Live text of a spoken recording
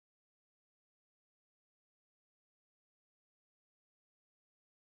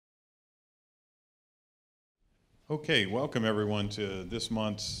Okay, welcome everyone to this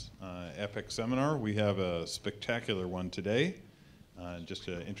month's EPIC seminar. We have a spectacular one today. Just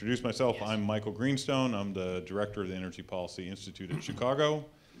to introduce myself, I'm Michael Greenstone. I'm the director of the Energy Policy Institute at Chicago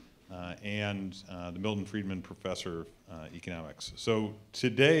and the Milton Friedman Professor of Economics. So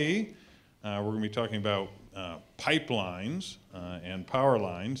today we're going to be talking about pipelines and power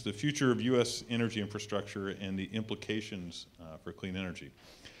lines, the future of U.S. energy infrastructure and the implications for clean energy.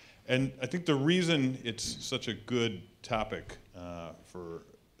 And I think the reason it's such a good topic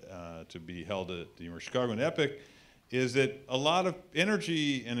to be held at the University of Chicago and EPIC is that a lot of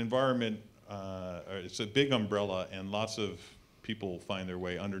energy and environment, it's a big umbrella and lots of people find their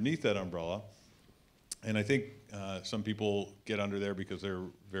way underneath that umbrella. And I think some people get under there because they're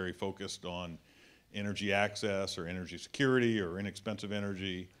very focused on energy access or energy security or inexpensive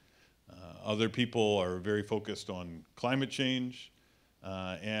energy. Other people are very focused on climate change.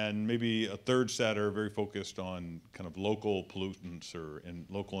 And maybe a third set are very focused on kind of local pollutants or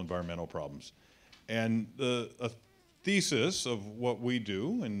local environmental problems. And a thesis of what we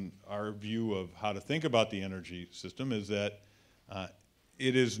do and our view of how to think about the energy system is that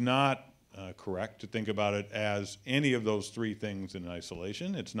it is not correct to think about it as any of those three things in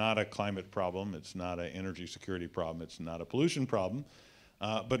isolation. It's not a climate problem, it's not an energy security problem, it's not a pollution problem,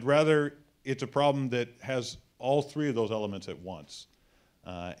 but rather it's a problem that has all three of those elements at once.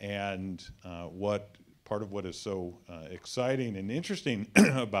 Part of what is so exciting and interesting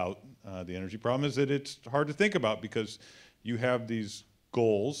about the energy problem is that it's hard to think about because you have these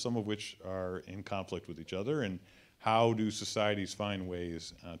goals, some of which are in conflict with each other, and how do societies find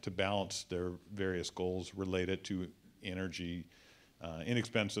ways to balance their various goals related to energy,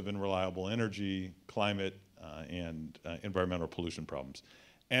 inexpensive and reliable energy, climate, and environmental pollution problems.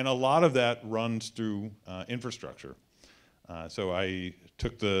 And a lot of that runs through infrastructure. So I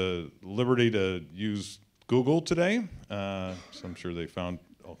took the liberty to use Google today. So I'm sure they found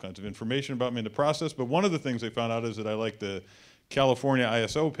all kinds of information about me in the process. But one of the things they found out is that I like the California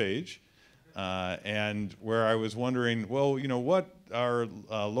ISO page. And where I was wondering, well, you know, what are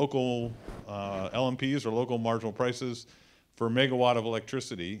local LMPs or local marginal prices for a megawatt of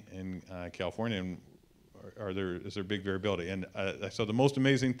electricity in California? And is there big variability? And I saw the most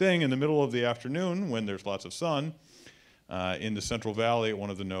amazing thing in the middle of the afternoon when there's lots of sun. In the Central Valley at one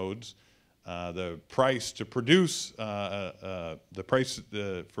of the nodes, the price to produce, the price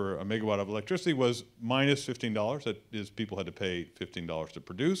for a megawatt of electricity was minus $15. That is, people had to pay $15 to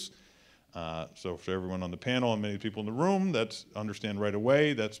produce. So for everyone on the panel and many people in the room, that's understand right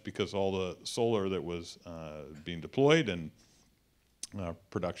away. That's because all the solar that was being deployed and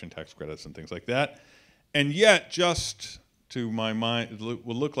production tax credits and things like that. And yet, just to my mind, it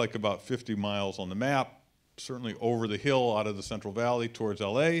will look like about 50 miles on the map, certainly over the hill out of the Central Valley towards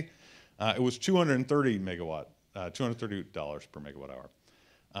LA, it was $230 per megawatt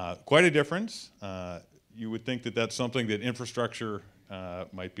hour. Quite a difference. You would think that that's something that infrastructure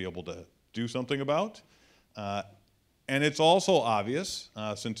might be able to do something about. And it's also obvious,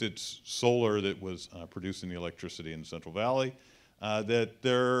 since it's solar that was producing the electricity in the Central Valley,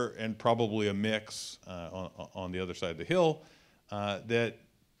 that and probably a mix on the other side of the hill, that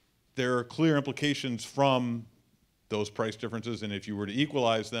there are clear implications from those price differences, and if you were to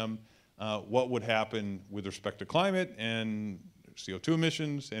equalize them, what would happen with respect to climate and CO2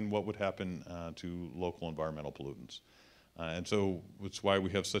 emissions, and what would happen to local environmental pollutants. And so it's why we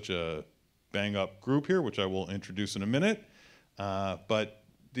have such a bang-up group here, which I will introduce in a minute. But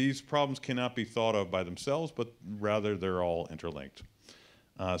these problems cannot be thought of by themselves, but rather they're all interlinked.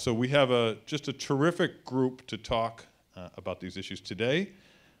 So we have just a terrific group to talk about these issues today.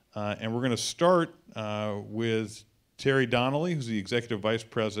 And we're going to start with Terry Donnelly, who's the Executive Vice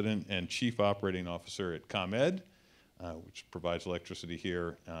President and Chief Operating Officer at ComEd, which provides electricity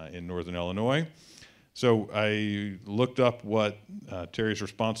here in Northern Illinois. So I looked up what Terry's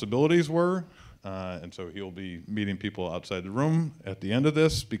responsibilities were, and so he'll be meeting people outside the room at the end of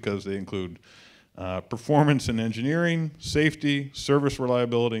this because they include performance and engineering, safety, service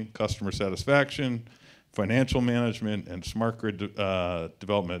reliability, customer satisfaction, financial management, and smart grid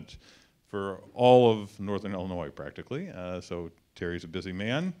development for all of Northern Illinois, practically. So Terry's a busy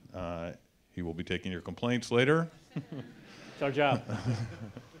man. He will be taking your complaints later. It's our job.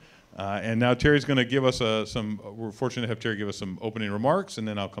 And now Terry's going to give us we're fortunate to have Terry give us some opening remarks, and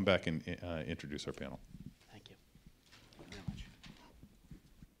then I'll come back and introduce our panel. Thank you. Thank you very much.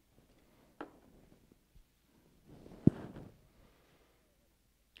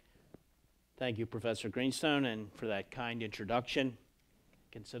 Thank you, Professor Greenstone, and for that kind introduction. I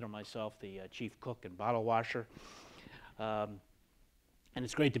consider myself the chief cook and bottle washer. And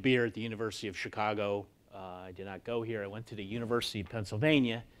it's great to be here at the University of Chicago I did not go here. I went to the University of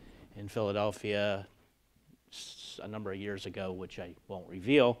Pennsylvania in Philadelphia a number of years ago, which I won't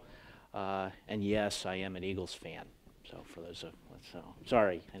reveal. And yes, I am an Eagles fan. So for those of,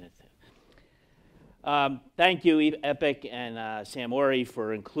 sorry. Thank you, Epic and Sam Ori,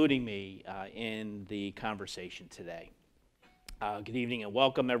 for including me in the conversation today. Good evening and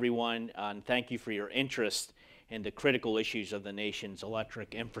welcome, everyone, and thank you for your interest in the critical issues of the nation's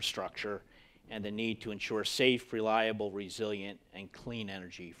electric infrastructure and the need to ensure safe, reliable, resilient, and clean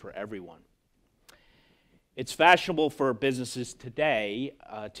energy for everyone. It's fashionable for businesses today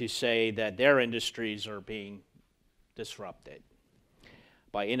to say that their industries are being disrupted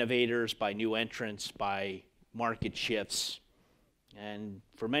by innovators, by new entrants, by market shifts. And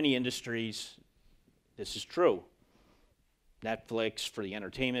for many industries, this is true. Netflix for the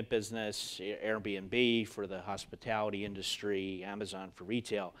entertainment business, Airbnb for the hospitality industry, Amazon for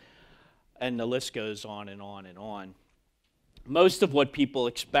retail, and the list goes on and on and on. Most of what people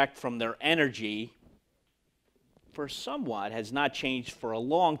expect from their energy for somewhat has not changed for a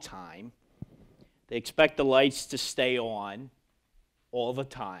long time. They expect the lights to stay on all the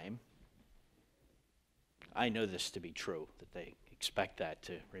time. I know this to be true, that they expect that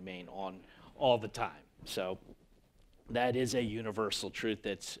to remain on all the time. So that is a universal truth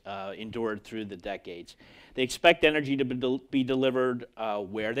that's endured through the decades. They expect energy to be delivered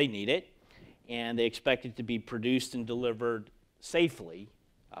where they need it, and they expect it to be produced and delivered safely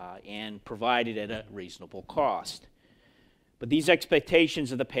and provided at a reasonable cost. But these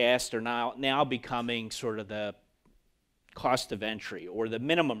expectations of the past are now becoming sort of the cost of entry or the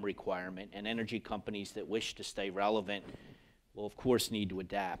minimum requirement, and energy companies that wish to stay relevant will, of course, need to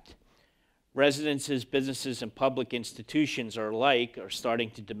adapt. Residences, businesses, and public institutions are starting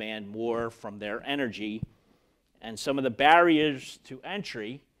to demand more from their energy, and some of the barriers to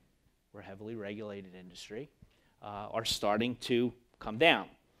entry, we're a heavily regulated industry, are starting to come down.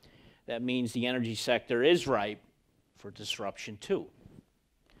 That means the energy sector is ripe for disruption too.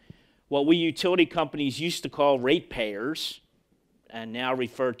 What we utility companies used to call ratepayers and now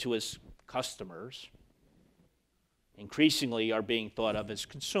refer to as customers increasingly are being thought of as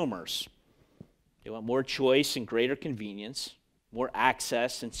consumers. They want more choice and greater convenience, more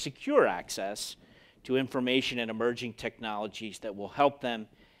access and secure access to information and emerging technologies that will help them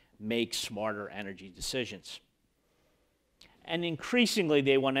make smarter energy decisions. And increasingly,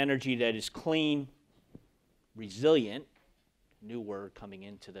 they want energy that is clean, resilient, new word coming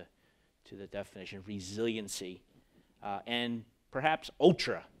into the definition, resiliency, and perhaps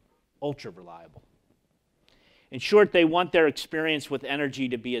ultra reliable. In short, they want their experience with energy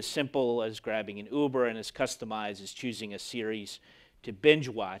to be as simple as grabbing an Uber and as customized as choosing a series to binge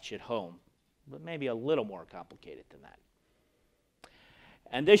watch at home, but maybe a little more complicated than that.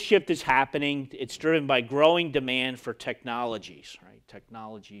 And this shift is happening. It's driven by growing demand for technologies, right?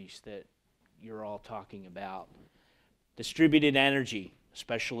 Technologies that you're all talking about. Distributed energy,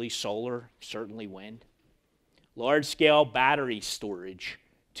 especially solar, certainly wind. Large-scale battery storage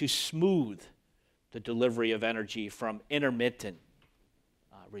to smooth the delivery of energy from intermittent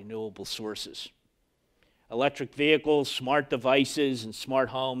renewable sources. Electric vehicles, smart devices, and smart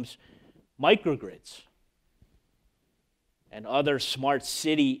homes, microgrids, and other smart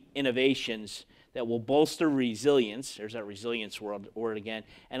city innovations that will bolster resilience, there's that resilience word again,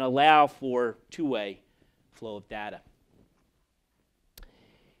 and allow for two-way flow of data.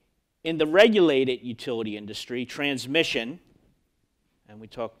 In the regulated utility industry, transmission, and we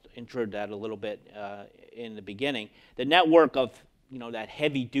introed that a little bit in the beginning, the network of, that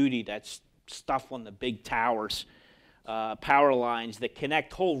heavy duty, that stuff on the big towers, power lines that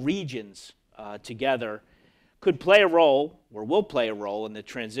connect whole regions together could play a role, or will play a role, in the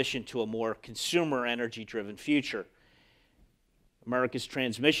transition to a more consumer energy-driven future. America's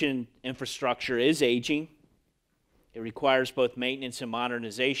transmission infrastructure is aging. It requires both maintenance and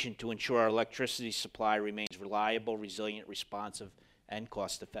modernization to ensure our electricity supply remains reliable, resilient, responsive, and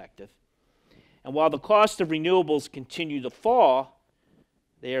cost-effective. And while the cost of renewables continue to fall,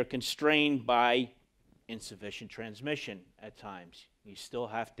 they are constrained by insufficient transmission at times. You still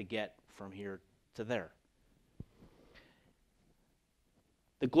have to get from here to there.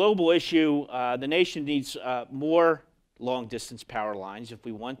 The global issue, the nation needs more long-distance power lines if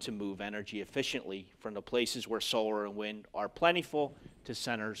we want to move energy efficiently from the places where solar and wind are plentiful to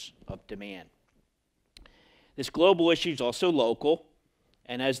centers of demand. This global issue is also local,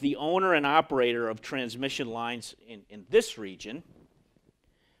 and as the owner and operator of transmission lines in this region,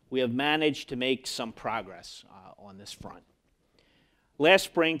 we have managed to make some progress on this front. Last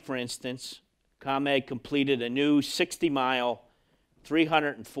spring, for instance, ComEd completed a new 60-mile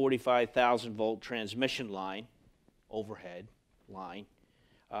 345,000 volt transmission line, overhead line,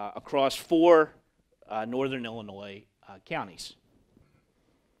 across 4 northern Illinois counties.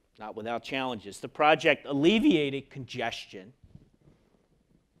 Not without challenges. The project alleviated congestion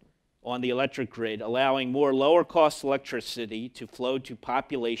on the electric grid, allowing more lower cost electricity to flow to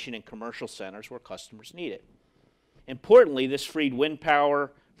population and commercial centers where customers need it. Importantly, this freed wind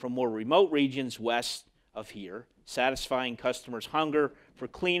power from more remote regions west of here, satisfying customers' hunger for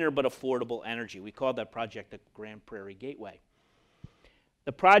cleaner but affordable energy. We called that project the Grand Prairie Gateway.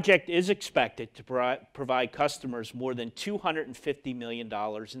 The project is expected to provide customers more than $250 million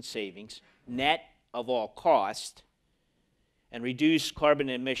in savings, net of all cost, and reduce carbon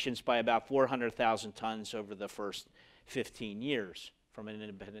emissions by about 400,000 tons over the first 15 years from an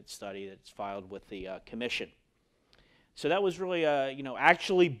independent study that's filed with the Commission. So that was really,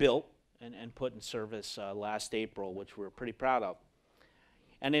 actually built and put in service last April, which we're pretty proud of.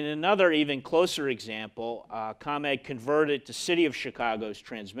 And in another even closer example, ComEd converted the City of Chicago's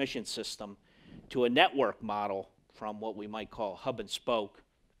transmission system to a network model from what we might call hub and spoke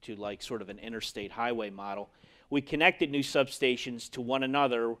to like sort of an interstate highway model. We connected new substations to one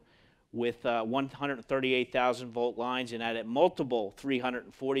another with 138,000 volt lines and added multiple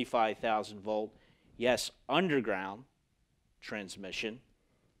 345,000 volt, yes, underground transmission,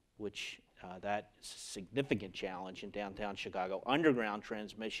 which that is a significant challenge in downtown Chicago, underground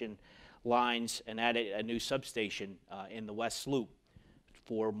transmission lines, and added a new substation in the West Loop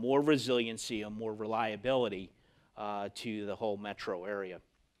for more resiliency and more reliability to the whole metro area.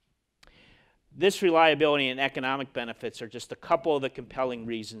 This reliability and economic benefits are just a couple of the compelling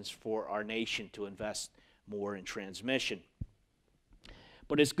reasons for our nation to invest more in transmission.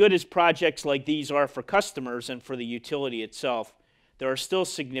 But as good as projects like these are for customers and for the utility itself, there are still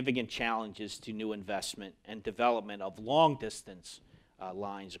significant challenges to new investment and development of long-distance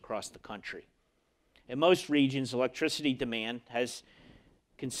lines across the country. In most regions, electricity demand has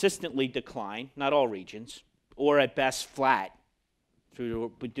consistently declined, not all regions, or at best flat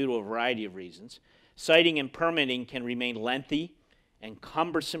due to a variety of reasons. Siting and permitting can remain lengthy and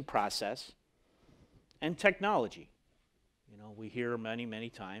cumbersome process, and technology. We hear many, many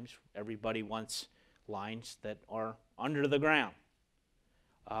times, everybody wants lines that are under the ground.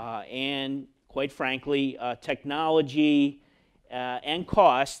 And quite frankly, technology and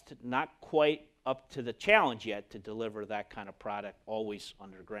cost not quite up to the challenge yet to deliver that kind of product always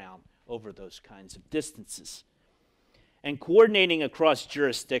underground over those kinds of distances. And coordinating across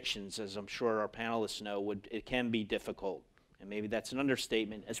jurisdictions, as I'm sure our panelists know, it can be difficult. And maybe that's an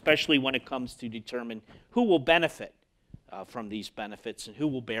understatement, especially when it comes to determine who will benefit from these benefits and who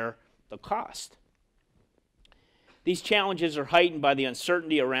will bear the cost. These challenges are heightened by the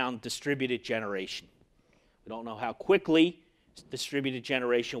uncertainty around distributed generation. We don't know how quickly distributed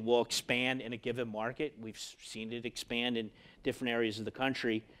generation will expand in a given market. We've seen it expand in different areas of the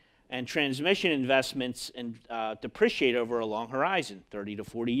country. And transmission investments depreciate over a long horizon, 30 to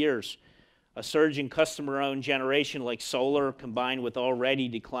 40 years. A surge in customer-owned generation like solar combined with already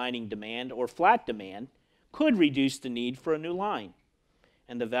declining demand or flat demand could reduce the need for a new line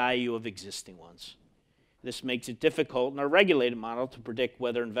and the value of existing ones. This makes it difficult in our regulated model to predict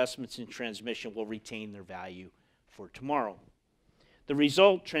whether investments in transmission will retain their value for tomorrow. The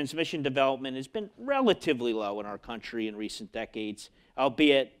result, transmission development has been relatively low in our country in recent decades,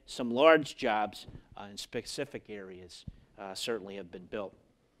 albeit some large jobs in specific areas certainly have been built.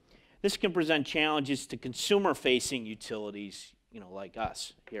 This can present challenges to consumer-facing utilities, like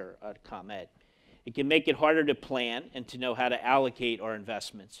us here at ComEd. It can make it harder to plan and to know how to allocate our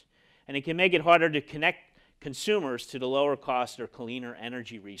investments. And it can make it harder to connect consumers to the lower cost or cleaner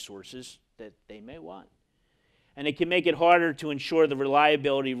energy resources that they may want. And it can make it harder to ensure the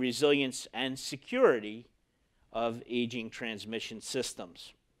reliability, resilience, and security of aging transmission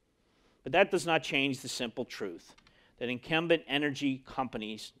systems. But that does not change the simple truth that incumbent energy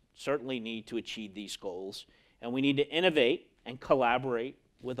companies certainly need to achieve these goals, and we need to innovate and collaborate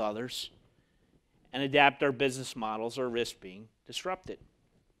with others and adapt our business models or risk being disrupted.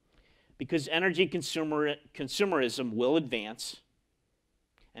 Because energy consumerism will advance,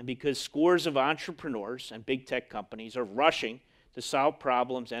 and because scores of entrepreneurs and big tech companies are rushing to solve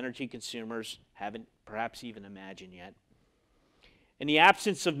problems energy consumers haven't perhaps even imagined yet. In the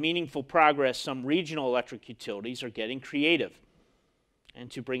absence of meaningful progress, some regional electric utilities are getting creative.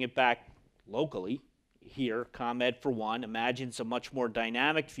 And to bring it back locally, here, ComEd, for one, imagines a much more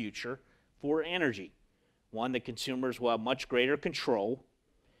dynamic future for energy, one that consumers will have much greater control,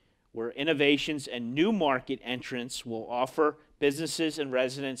 where innovations and new market entrants will offer businesses and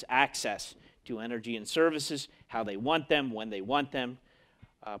residents access to energy and services, how they want them, when they want them,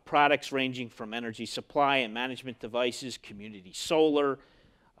 products ranging from energy supply and management devices, community solar,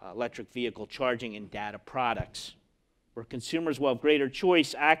 electric vehicle charging, and data products. Where consumers will have greater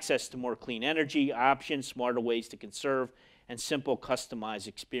choice, access to more clean energy options, smarter ways to conserve, and simple customized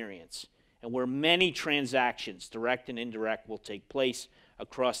experience. And where many transactions, direct and indirect, will take place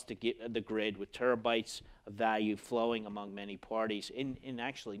across the grid with terabytes of value flowing among many parties in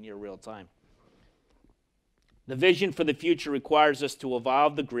actually near real time. The vision for the future requires us to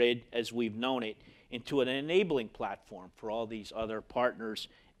evolve the grid as we've known it into an enabling platform for all these other partners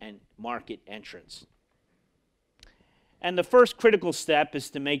and market entrants. And the first critical step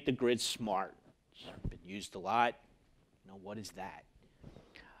is to make the grid smart. It's been used a lot. You know, what is that?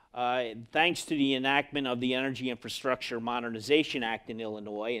 Thanks to the enactment of the Energy Infrastructure Modernization Act in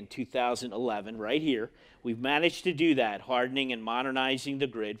Illinois in 2011, right here, we've managed to do that, hardening and modernizing the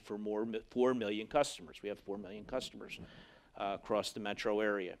grid for 4 million customers. We have 4 million customers across the metro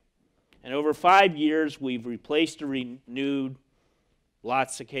area. And over 5 years, we've replaced or renewed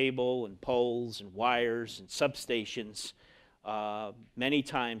lots of cable and poles and wires and substations many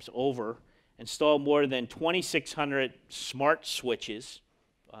times over, installed more than 2,600 smart switches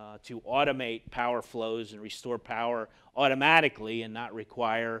to automate power flows and restore power automatically and not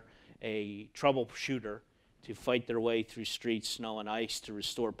require a troubleshooter to fight their way through streets, snow, and ice to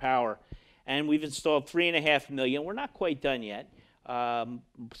restore power. And we've installed 3.5 million, we're not quite done yet,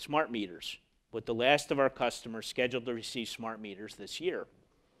 smart meters, with the last of our customers scheduled to receive smart meters this year.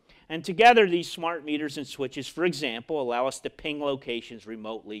 And together, these smart meters and switches, for example, allow us to ping locations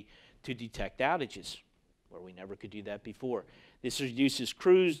remotely to detect outages, where we never could do that before. This reduces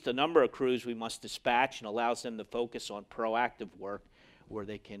the number of crews we must dispatch, and allows them to focus on proactive work where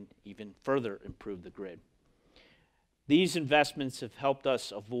they can even further improve the grid. These investments have helped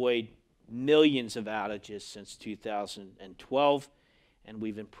us avoid millions of outages since 2012, and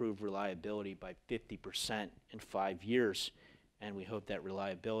we've improved reliability by 50% in 5 years, and we hope that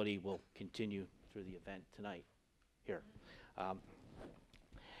reliability will continue through the event tonight here.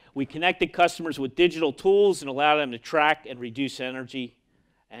 We connected customers with digital tools and allowed them to track and reduce energy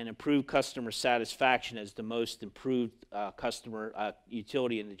and improve customer satisfaction as the most improved customer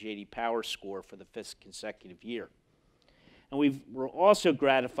utility in the J.D. Power score for the 5th consecutive year. And we're also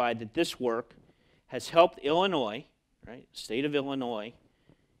gratified that this work has helped Illinois, right, state of Illinois,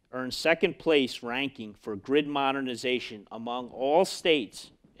 earn second place ranking for grid modernization among all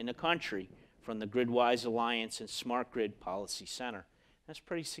states in the country from the GridWise Alliance and Smart Grid Policy Center. That's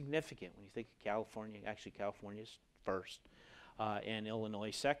pretty significant when you think of California. Actually, California's first and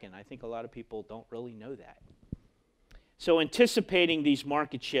Illinois second. I think a lot of people don't really know that. So anticipating these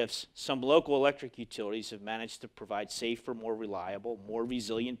market shifts, some local electric utilities have managed to provide safer, more reliable, more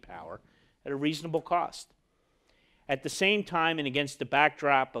resilient power at a reasonable cost. At the same time, and against the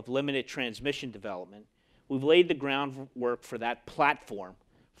backdrop of limited transmission development, we've laid the groundwork for that platform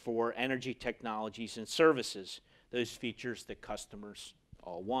for energy technologies and services, those features that customers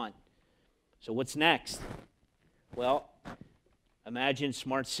all want. So what's next? Well, imagine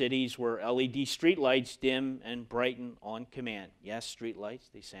smart cities where LED streetlights dim and brighten on command. Yes, streetlights,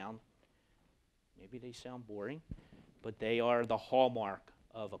 maybe they sound boring, but they are the hallmark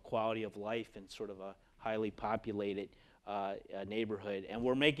of a quality of life in sort of a highly populated neighborhood. And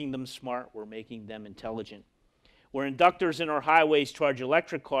we're making them smart, we're making them intelligent. Where inductors in our highways charge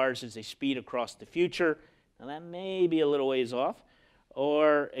electric cars as they speed across the future, now that may be a little ways off,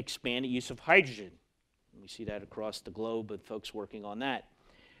 or expanded use of hydrogen. We see that across the globe with folks working on that.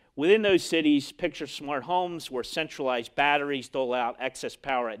 Within those cities, picture smart homes where centralized batteries dole out excess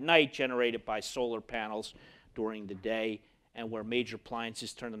power at night generated by solar panels during the day, and where major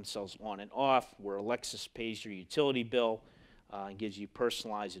appliances turn themselves on and off, where Alexa pays your utility bill and gives you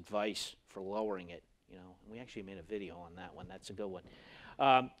personalized advice for lowering it. You know, we actually made a video on that one. That's a good one.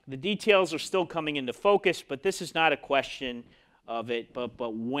 The details are still coming into focus, but this is not a question of it,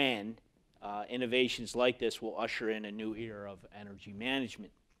 but when innovations like this will usher in a new era of energy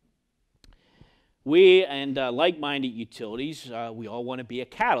management. We and like-minded utilities, we all want to be a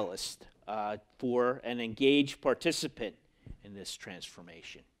catalyst for an engaged participant in this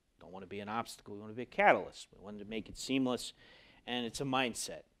transformation. Don't want to be an obstacle, we want to be a catalyst. We want to make it seamless, and it's a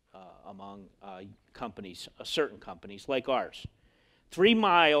mindset among companies, certain companies like ours. 3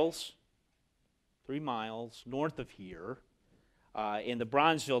 miles north of here, in the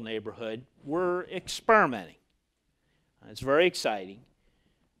Bronzeville neighborhood, we're experimenting. It's very exciting.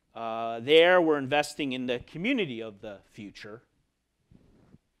 There, we're investing in the community of the future,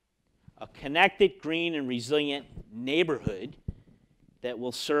 a connected, green, and resilient neighborhood that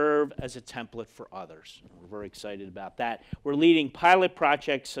will serve as a template for others. We're very excited about that. We're leading pilot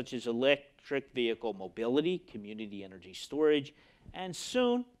projects such as electric vehicle mobility, community energy storage, and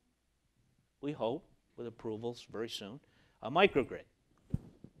soon, we hope, with approvals very soon, a microgrid.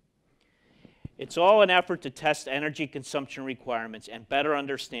 It's all an effort to test energy consumption requirements and better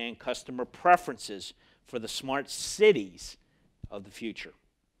understand customer preferences for the smart cities of the future.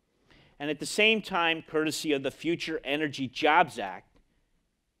 And at the same time, courtesy of the Future Energy Jobs Act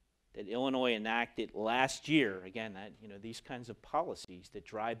that Illinois enacted last year, again, these kinds of policies that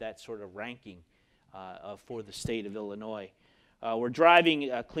drive that sort of ranking for the state of Illinois. We're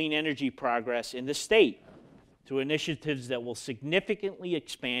driving clean energy progress in the state through initiatives that will significantly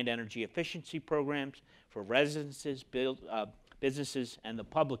expand energy efficiency programs for residences, businesses, and the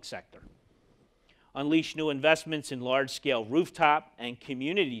public sector. Unleash new investments in large-scale rooftop and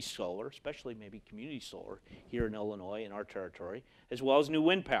community solar, especially maybe community solar here in Illinois, in our territory, as well as new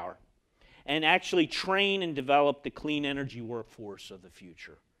wind power. And actually train and develop the clean energy workforce of the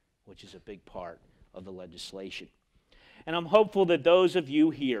future, which is a big part of the legislation. And I'm hopeful that those of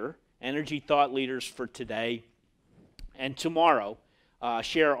you here, energy thought leaders for today and tomorrow,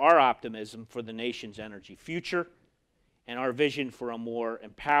 share our optimism for the nation's energy future and our vision for a more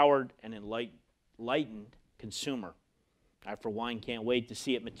empowered and enlightened consumer. I, for one, can't wait to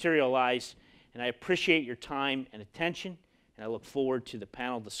see it materialize, and I appreciate your time and attention, and I look forward to the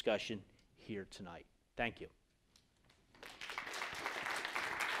panel discussion here tonight. Thank you.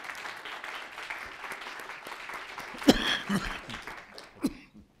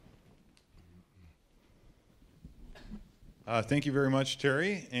 Thank you very much,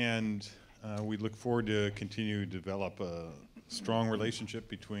 Terry, and we look forward to continue to develop a strong relationship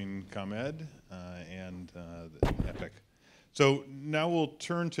between ComEd and EPIC. So now we'll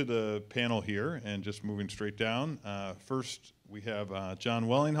turn to the panel here and just moving straight down. First, we have John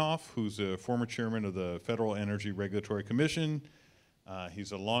Wellinghoff, who's a former chairman of the Federal Energy Regulatory Commission. He's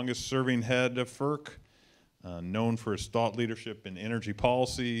the longest serving head of FERC, known for his thought leadership in energy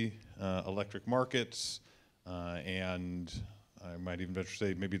policy, electric markets, and I might even venture to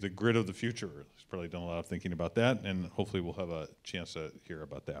say maybe the grid of the future. He's probably done a lot of thinking about that, and hopefully we'll have a chance to hear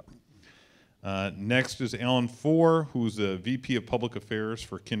about that. Next is Alan Four, who's the VP of Public Affairs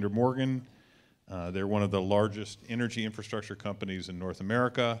for Kinder Morgan. They're one of the largest energy infrastructure companies in North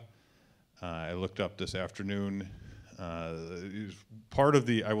America. I looked up this afternoon. Part of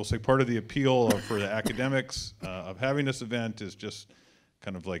the appeal for the academics of having this event is just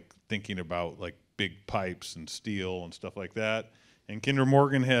kind of like thinking about like big pipes and steel and stuff like that. And Kinder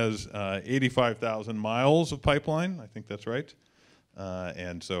Morgan has 85,000 miles of pipeline. I think that's right.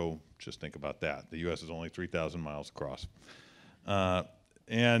 And so just think about that. The U.S. is only 3,000 miles across.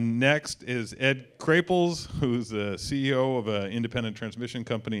 And next is Ed Krapels, who's the CEO of an independent transmission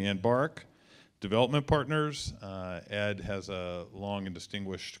company, Embark Development Partners. Ed has a long and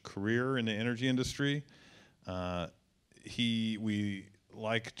distinguished career in the energy industry. We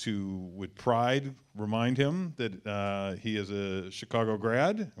like to, with pride, remind him that he is a Chicago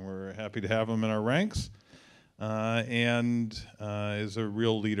grad, and we're happy to have him in our ranks, and is a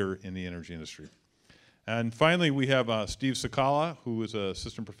real leader in the energy industry. And finally, we have Steve Sakala, who is an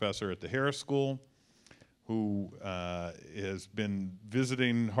assistant professor at the Harris School, who has been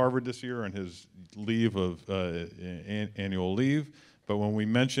visiting Harvard this year on his leave of annual leave. But when we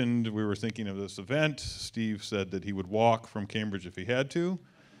mentioned we were thinking of this event, Steve said that he would walk from Cambridge if he had to.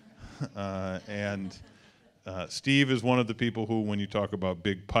 Steve is one of the people who, when you talk about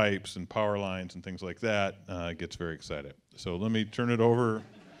big pipes and power lines and things like that, gets very excited. So let me turn it over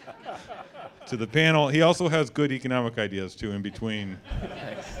to the panel. He also has good economic ideas, too, in between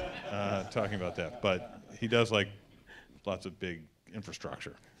talking about that. But he does like lots of big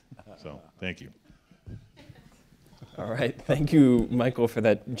infrastructure. So thank you. All right, thank you, Michael, for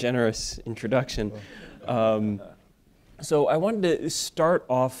that generous introduction. So I wanted to start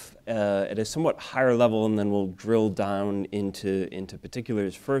off at a somewhat higher level, and then we'll drill down into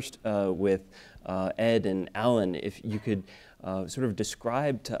particulars. First, with Ed and Alan, if you could sort of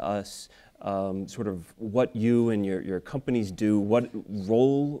describe to us sort of what you and your companies do. What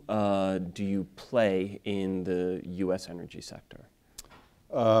role do you play in the U.S. energy sector?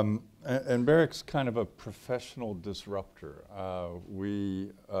 And Barrick's kind of a professional disruptor.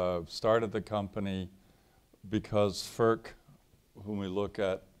 We started the company because FERC, whom we look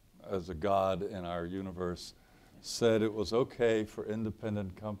at as a god in our universe, said it was okay for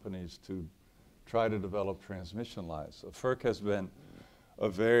independent companies to try to develop transmission lines. So FERC has been a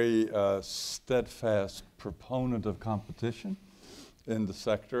very steadfast proponent of competition in the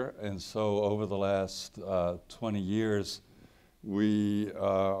sector, and so over the last 20 years We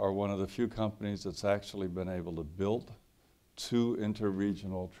are one of the few companies that's actually been able to build 2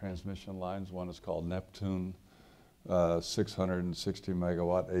 interregional transmission lines. One is called Neptune, 660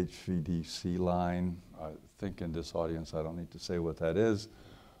 megawatt HVDC line. I think in this audience I don't need to say what that is.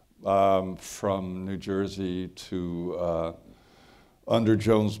 From New Jersey to under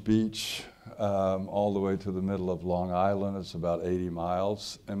Jones Beach, all the way to the middle of Long Island. It's about 80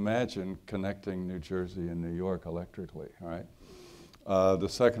 miles. Imagine connecting New Jersey and New York electrically, right? The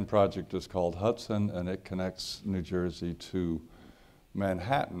second project is called Hudson, and it connects New Jersey to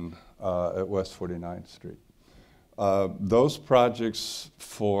Manhattan at West 49th Street. Those projects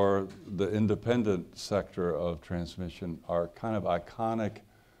for the independent sector of transmission are kind of iconic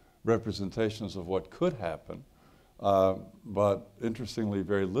representations of what could happen. But interestingly,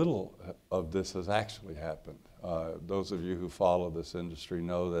 very little of this has actually happened. Those of you who follow this industry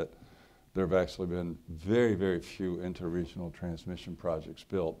know that there have actually been very, very few interregional transmission projects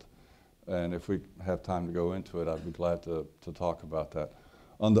built. And if we have time to go into it, I'd be glad to talk about that.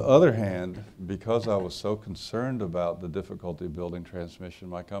 On the other hand, because I was so concerned about the difficulty of building transmission,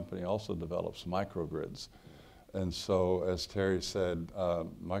 my company also develops microgrids. And so, as Terry said,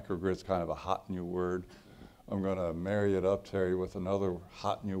 microgrid's kind of a hot new word. I'm going to marry it up, Terry, with another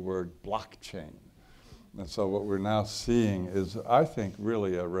hot new word, blockchain. And so what we're now seeing is, I think,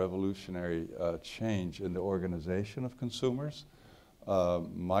 really a revolutionary change in the organization of consumers.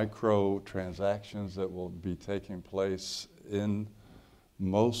 Micro transactions that will be taking place in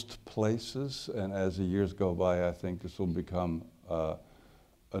most places, and as the years go by, I think this will become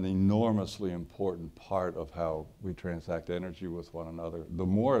an enormously important part of how we transact energy with one another. The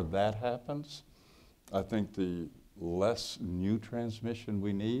more of that happens, I think the less new transmission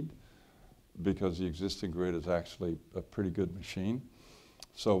we need, because the existing grid is actually a pretty good machine.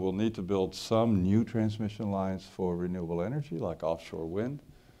 So we'll need to build some new transmission lines for renewable energy, like offshore wind.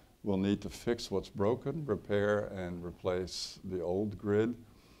 We'll need to fix what's broken, repair and replace the old grid.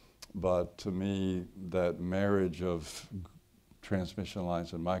 But to me, that marriage of transmission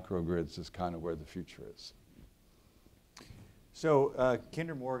lines and microgrids is kind of where the future is. So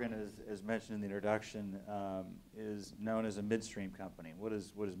Kinder Morgan, as mentioned in the introduction, is known as a midstream company. What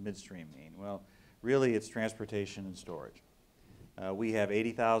does midstream mean? Well, really it's transportation and storage. We have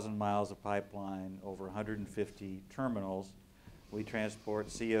 80,000 miles of pipeline, over 150 terminals. We transport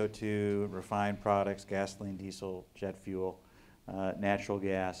CO2, refined products, gasoline, diesel, jet fuel, natural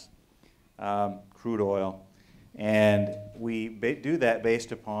gas, crude oil. And we do that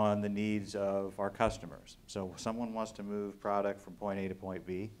based upon the needs of our customers. So if someone wants to move product from point A to point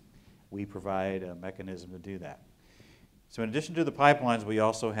B, we provide a mechanism to do that. So in addition to the pipelines, we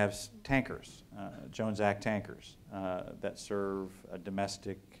also have tankers, Jones Act tankers, that serve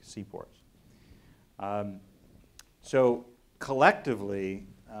domestic seaports. So collectively,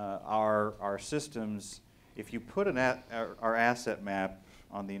 our systems, if you put our asset map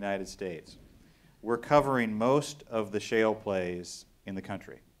on the United States, we're covering most of the shale plays in the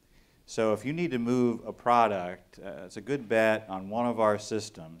country. So if you need to move a product, it's a good bet on one of our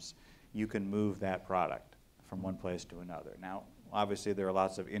systems, you can move that product from one place to another. Now, obviously there are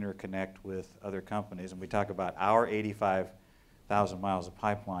lots of interconnect with other companies, and we talk about our 85,000 miles of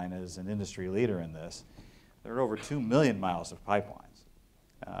pipeline as an industry leader in this. There are over 2 million miles of pipelines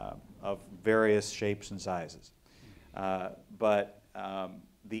of various shapes and sizes.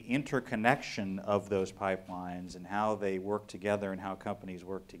 The interconnection of those pipelines and how they work together and how companies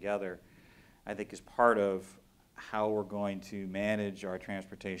work together, I think is part of how we're going to manage our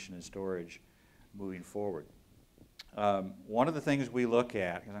transportation and storage moving forward. One of the things we look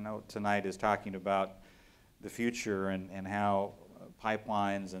at, because I know tonight is talking about the future and how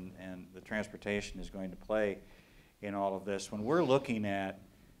pipelines and the transportation is going to play in all of this, when we're looking at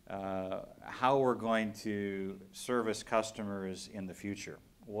how we're going to service customers in the future,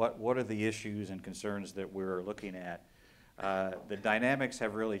 what are the issues and concerns that we're looking at? The dynamics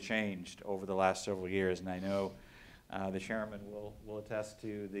have really changed over the last several years, and I know the chairman will attest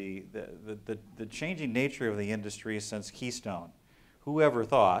to the changing nature of the industry since Keystone. Whoever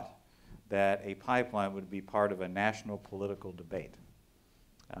thought that a pipeline would be part of a national political debate?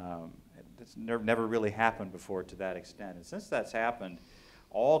 It's never really happened before to that extent. And since that's happened,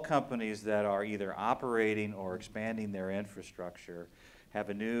 all companies that are either operating or expanding their infrastructure have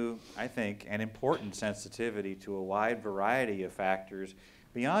a new, I think, and important sensitivity to a wide variety of factors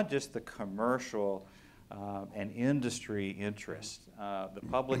beyond just the commercial and industry interest. The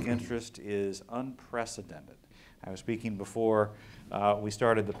public interest is unprecedented. I was speaking before we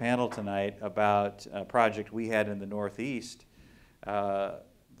started the panel tonight about a project we had in the Northeast. The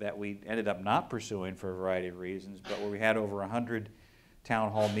that we ended up not pursuing for a variety of reasons, but where we had over 100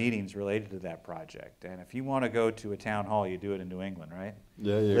 town hall meetings related to that project. And if you want to go to a town hall, you do it in New England, right?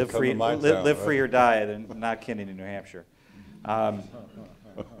 Yeah, you Live come free, to my live, town, live right? free or die, and not kidding, in New Hampshire.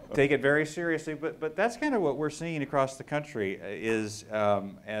 Take it very seriously, but that's kind of what we're seeing across the country is,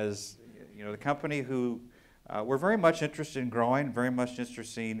 as you know, the company who we're very much interested in growing, very much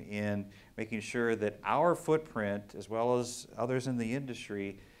interested in making sure that our footprint, as well as others in the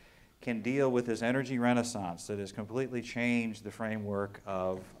industry, can deal with this energy renaissance that has completely changed the framework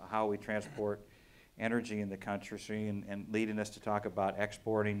of how we transport energy in the country, and leading us to talk about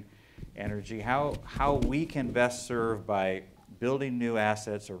exporting energy, how we can best serve by building new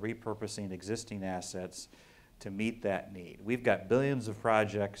assets or repurposing existing assets to meet that need. We've got billions of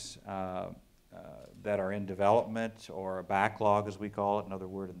projects that are in development, or a backlog, as we call it, another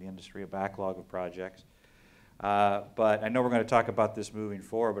word in the industry, a backlog of projects. But I know we're going to talk about this moving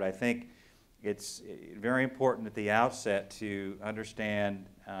forward, but I think it's very important at the outset to understand,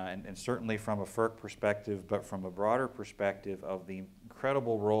 and certainly from a FERC perspective, but from a broader perspective, of the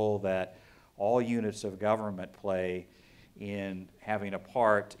incredible role that all units of government play in having a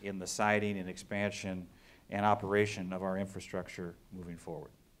part in the siting and expansion and operation of our infrastructure moving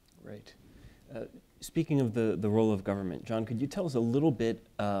forward. Right. Speaking of the role of government, John, could you tell us a little bit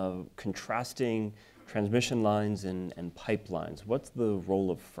contrasting transmission lines and pipelines? What's the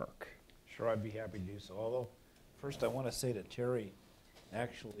role of FERC? Sure, I'd be happy to do so. Although, first I want to say to Terry,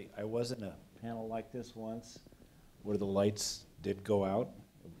 actually, I was in a panel like this once where the lights did go out.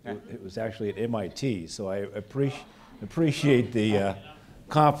 It was actually at MIT, so I appreciate the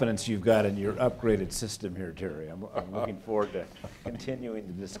confidence you've got in your upgraded system here, Terry. I'm looking forward to continuing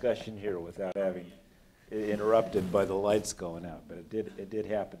the discussion here without having it interrupted by the lights going out, but it did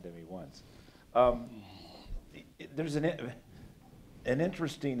happen to me once. There's an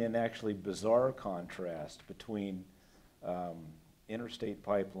interesting and actually bizarre contrast between interstate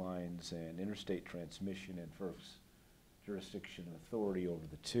pipelines and interstate transmission and FERC's jurisdiction and authority over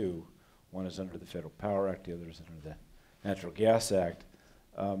the two. One is under the Federal Power Act, the other is under the Natural Gas Act.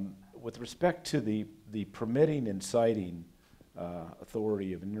 With respect to the permitting and siting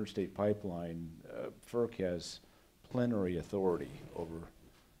authority of an interstate pipeline, FERC has plenary authority over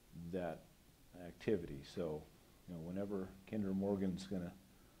that activity. So, you know, whenever Kinder Morgan's going to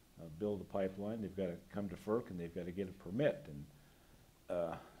build a pipeline, they've got to come to FERC and they've got to get a permit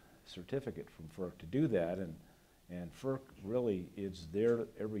and certificate from FERC to do that. And FERC really is there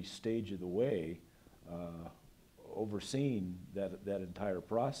every stage of the way, overseeing that entire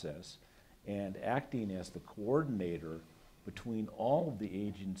process and acting as the coordinator between all of the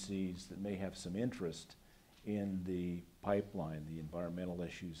agencies that may have some interest in the pipeline, the environmental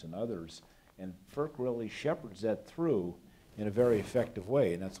issues and others. And FERC really shepherds that through in a very effective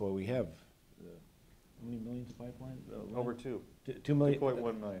way, and that's why we have how many millions of pipelines? Over 2. 2 million.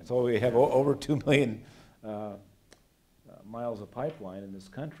 2.1 million. So we have over 2 million miles of pipeline in this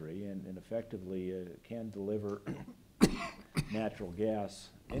country, and effectively can deliver natural gas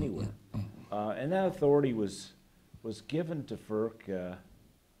anywhere. And that authority was given to FERC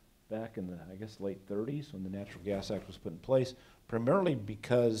back in the, I guess, late 30s when the Natural Gas Act was put in place, primarily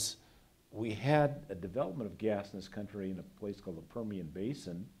because we had a development of gas in this country in a place called the Permian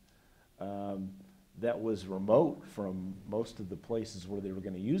Basin that was remote from most of the places where they were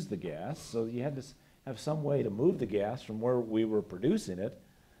going to use the gas. So you had to have some way to move the gas from where we were producing it,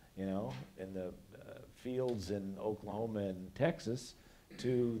 you know, in the fields in Oklahoma and Texas,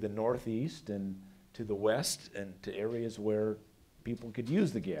 to the northeast and to the west and to areas where people could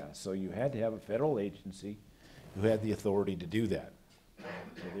use the gas. So you had to have a federal agency who had the authority to do that.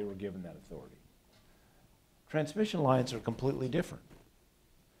 So they were given that authority. Transmission lines are completely different.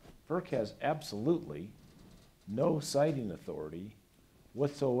 FERC has absolutely no siting authority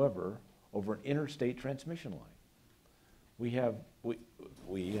whatsoever over an interstate transmission line. We have, I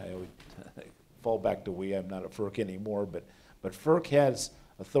always fall back to we, I'm not at FERC anymore, but FERC has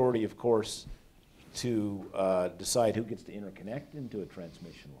authority, of course, to decide who gets to interconnect into a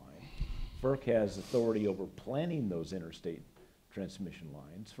transmission line. FERC has authority over planning those interstate transmission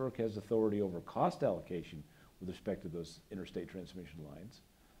lines. FERC has authority over cost allocation with respect to those interstate transmission lines,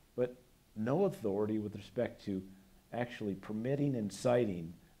 but no authority with respect to actually permitting and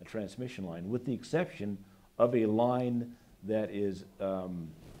siting a transmission line, with the exception of a line that is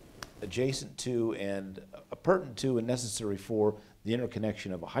adjacent to and pertinent to and necessary for the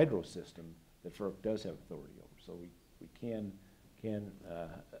interconnection of a hydro system that FERC does have authority over. So we can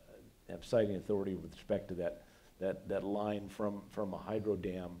have siting authority with respect to that line from a hydro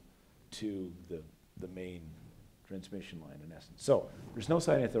dam to the main transmission line in essence. So there's no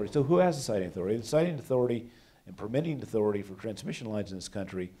siting authority. So who has the siting authority? The siting authority and permitting authority for transmission lines in this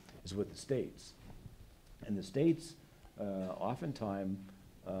country is with the states. And the states oftentimes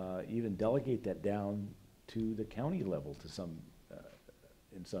even delegate that down to the county level to some,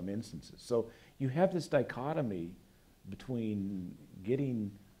 in some instances. So you have this dichotomy between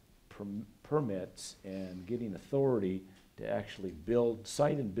getting permits and getting authority to actually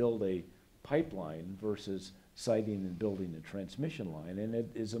site and build a pipeline versus siting and building a transmission line. And it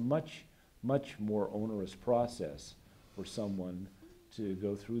is a much more onerous process for someone to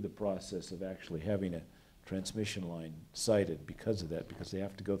go through the process of actually having a transmission line sited because of that, because they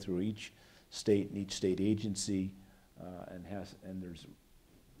have to go through each state and each state agency, and there's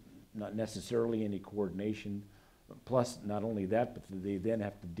not necessarily any coordination. Plus, not only that, but they then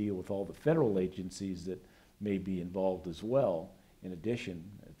have to deal with all the federal agencies that may be involved as well. In addition,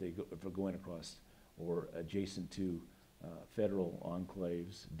 if they're going across or adjacent to federal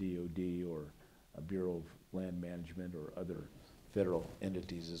enclaves, DOD or a Bureau of Land Management or other federal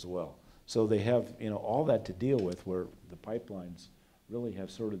entities as well. So they have, you know, all that to deal with, where the pipelines really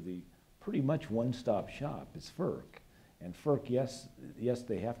have sort of the pretty much one-stop shop is FERC. And FERC, yes,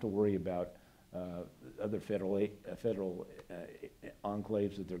 they have to worry about other federal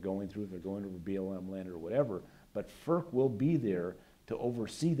enclaves that they're going through, if they're going over BLM land or whatever, but FERC will be there to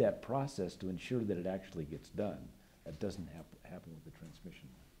oversee that process to ensure that it actually gets done. That doesn't happen with the transmission.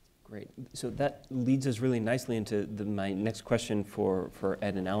 Great. So that leads us really nicely into my next question for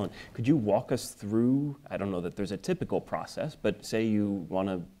Ed and Alan. Could you walk us through, I don't know that there's a typical process, but say you want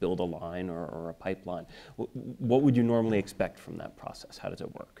to build a line or a pipeline. What would you normally expect from that process? How does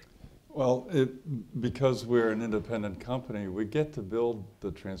it work? Well, because we're an independent company, we get to build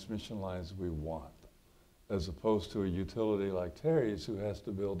the transmission lines we want, as opposed to a utility like Terry's who has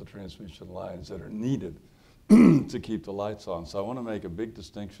to build the transmission lines that are needed to keep the lights on. So I want to make a big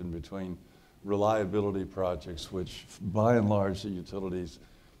distinction between reliability projects, which by and large the utilities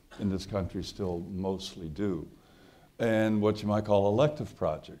in this country still mostly do, and what you might call elective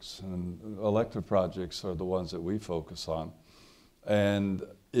projects. And elective projects are the ones that we focus on. And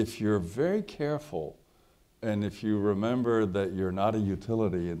if you're very careful, and if you remember that you're not a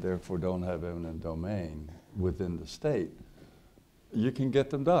utility and therefore don't have eminent domain within the state, you can get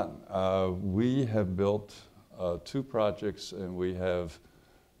them done. We have built 2 projects, and we have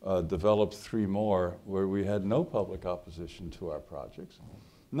developed 3 more where we had no public opposition to our projects.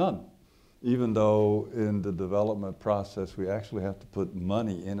 None. Even though in the development process we actually have to put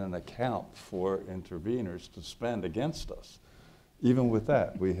money in an account for interveners to spend against us. Even with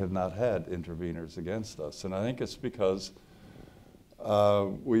that, we have not had interveners against us. And I think it's because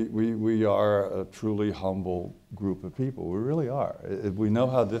we are a truly humble group of people. We really are. We know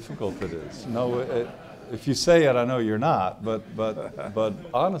how difficult it is. If you say it, I know you're not, but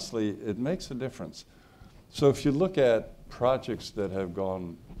honestly, it makes a difference. So if you look at projects that have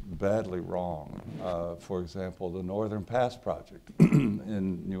gone badly wrong, for example, the Northern Pass project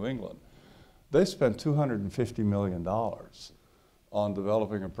in New England, they spent $250 million on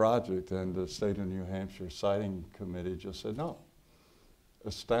developing a project, and the state of New Hampshire siting committee just said no.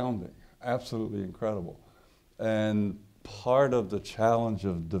 Astounding, absolutely incredible. And part of the challenge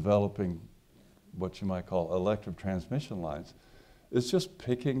of developing what you might call electric transmission lines is just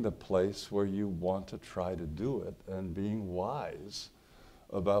picking the place where you want to try to do it and being wise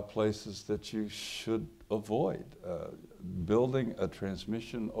about places that you should avoid. Building a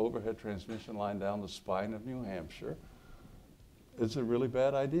overhead transmission line down the spine of New Hampshire is a really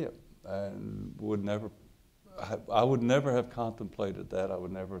bad idea, and I would never have contemplated that. I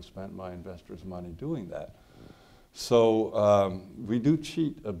would never have spent my investors' money doing that. So we do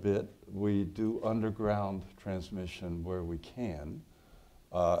cheat a bit. We do underground transmission where we can,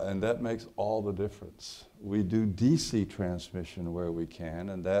 and that makes all the difference. We do DC transmission where we can,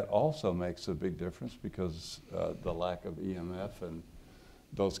 and that also makes a big difference because the lack of EMF and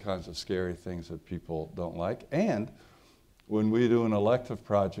those kinds of scary things that people don't like. And when we do an elective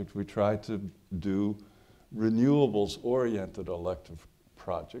project, we try to do renewables-oriented elective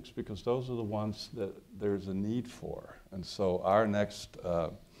projects because those are the ones that there's a need for. And so our next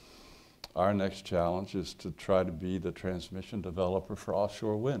challenge is to try to be the transmission developer for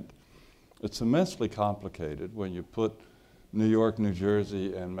offshore wind. It's immensely complicated. When you put New York, New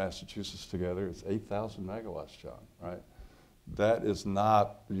Jersey, and Massachusetts together, it's 8,000 megawatts, John, right? That is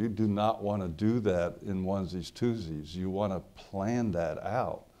not, you do not want to do that in onesies, twosies. You want to plan that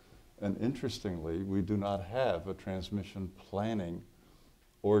out. And interestingly, we do not have a transmission planning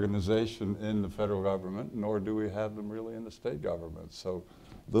organization in the federal government, nor do we have them really in the state government. So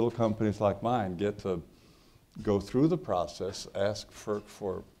little companies like mine get to go through the process, ask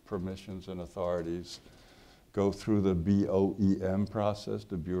for permissions and authorities, go through the BOEM process,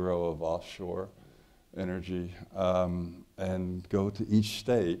 the Bureau of Offshore Energy, and go to each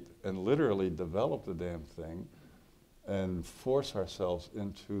state and literally develop the damn thing and force ourselves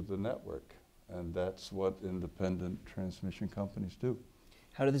into the network. And that's what independent transmission companies do.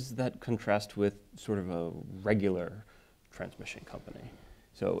 How does that contrast with sort of a regular transmission company?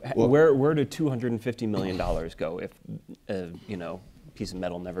 So Well, where do $250 million go if a piece of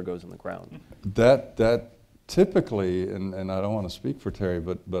metal never goes on the ground? That typically, and I don't want to speak for Terry,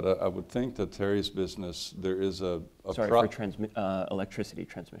 but I would think that Terry's business, there is a Sorry, for electricity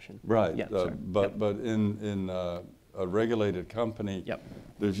transmission. right, Yeah, sorry. but in a regulated company, Yep.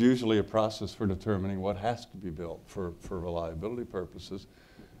 there's usually a process for determining what has to be built for reliability purposes.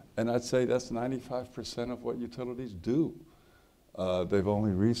 And I'd say that's 95% of what utilities do. They've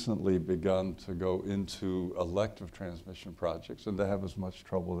only recently begun to go into elective transmission projects, and they have as much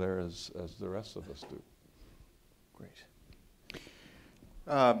trouble there as the rest of us do. Great.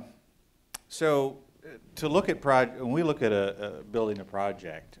 So to look at when we look at building a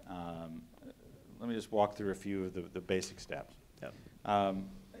project, let me just walk through a few of the basic steps. Yep.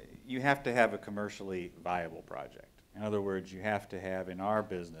 You have to have a commercially viable project. In other words, you have to have, in our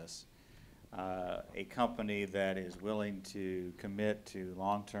business, a company that is willing to commit to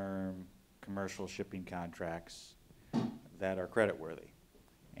long-term commercial shipping contracts that are creditworthy.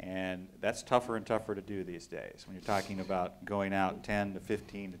 And that's tougher and tougher to do these days. When you're talking about going out 10 to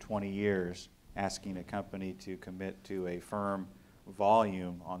 15 to 20 years, asking a company to commit to a firm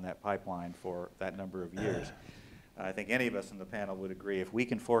volume on that pipeline for that number of years. I think any of us in the panel would agree, if we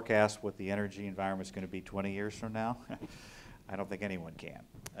can forecast what the energy environment is going to be 20 years from now, I don't think anyone can.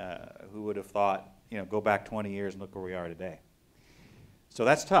 Who would have thought, go back 20 years and look where we are today. So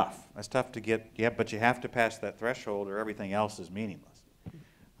that's tough. That's tough to get, but you have to pass that threshold or everything else is meaningless.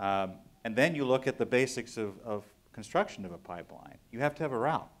 And then you look at the basics of construction of a pipeline. You have to have a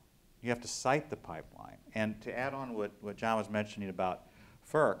route. You have to site the pipeline. And to add on what John was mentioning about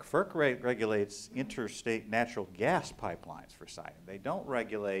FERC regulates interstate natural gas pipelines for siting. They don't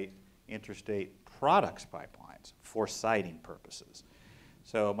regulate interstate products pipelines for siting purposes.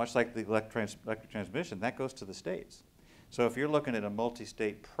 So much like the electric transmission, that goes to the states. So if you're looking at a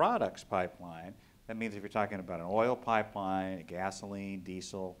multi-state products pipeline, that means if you're talking about an oil pipeline, a gasoline,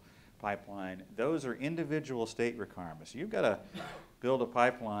 diesel pipeline, those are individual state requirements. You've got to build a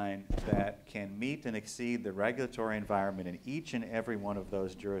pipeline that can meet and exceed the regulatory environment in each and every one of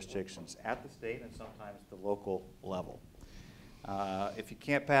those jurisdictions at the state and sometimes the local level. If you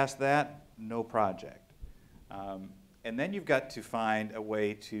can't pass that, no project. And then you've got to find a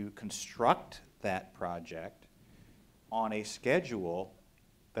way to construct that project on a schedule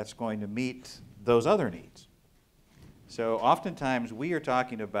that's going to meet those other needs. So oftentimes we are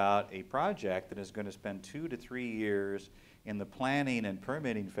talking about a project that is going to spend 2 to 3 years in the planning and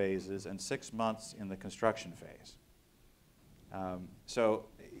permitting phases and 6 months in the construction phase. So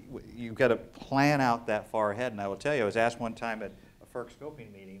you've got to plan out that far ahead. And I will tell you, I was asked one time at a FERC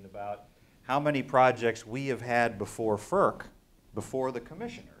scoping meeting about how many projects we have had before FERC, before the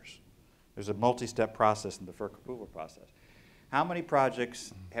commissioners. There's a multi-step process in the FERC approval process. How many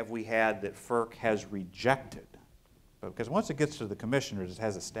projects have we had that FERC has rejected? Because once it gets to the commissioners, it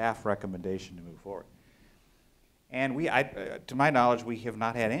has a staff recommendation to move forward. And to my knowledge, we have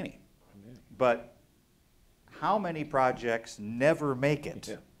not had any. But how many projects never make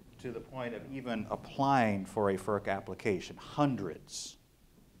it to the point of even applying for a FERC application? Hundreds.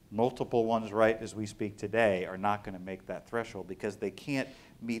 Multiple ones right as we speak today are not going to make that threshold because they can't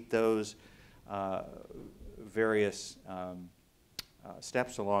meet those various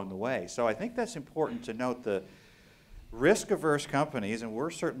steps along the way. So I think that's important to note. The risk-averse companies, and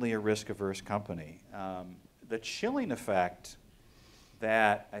we're certainly a risk-averse company, the chilling effect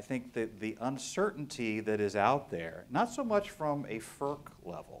that I think that the uncertainty that is out there, not so much from a FERC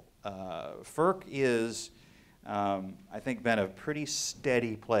level. FERC is, I think, been a pretty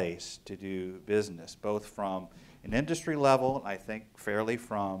steady place to do business, both from an industry level, I think fairly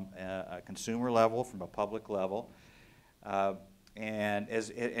from a consumer level, from a public level, and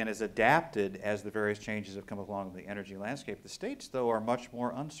as adapted as the various changes have come along in the energy landscape. The states, though, are much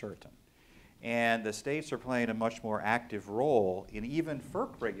more uncertain. And the states are playing a much more active role in even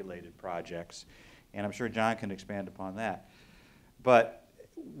FERC-regulated projects, and I'm sure John can expand upon that. But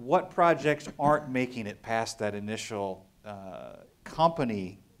what projects aren't making it past that initial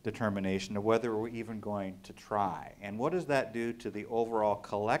company determination of whether we're even going to try? And what does that do to the overall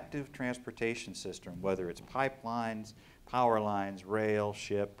collective transportation system, whether it's pipelines, power lines, rail,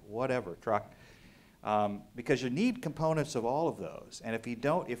 ship, whatever, truck? because you need components of all of those. And if you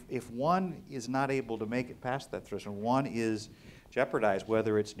don't, if one is not able to make it past that threshold, one is jeopardized,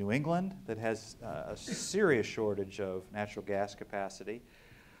 whether it's New England that has a serious shortage of natural gas capacity,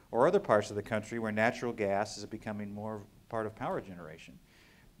 or other parts of the country where natural gas is becoming more part of power generation.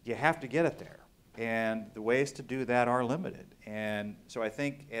 You have to get it there. And the ways to do that are limited. And so I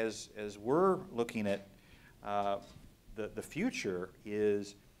think as we're looking at the future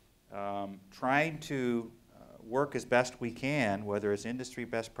is trying to work as best we can, whether it's industry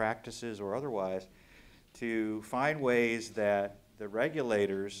best practices or otherwise, to find ways that the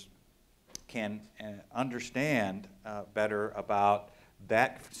regulators can understand better about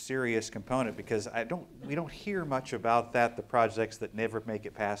that serious component, because we don't hear much about that, the projects that never make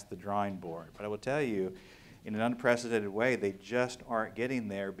it past the drawing board. But I will tell you, in an unprecedented way, they just aren't getting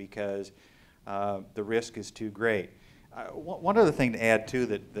there because the risk is too great. One other thing to add too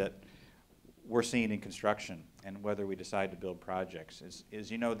that we're seeing in construction and whether we decide to build projects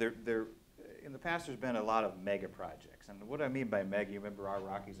is you know, there in the past there's been a lot of mega projects. And what I mean by mega, you remember our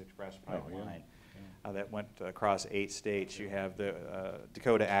Rockies Express pipeline. That went across 8 states. You have the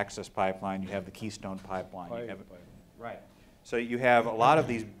Dakota Access Pipeline. You have the Keystone Pipeline. Right. So you have a lot of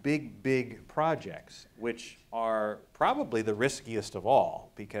these big projects, which are probably the riskiest of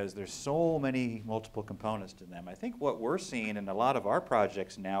all because there's so many multiple components to them. I think what we're seeing in a lot of our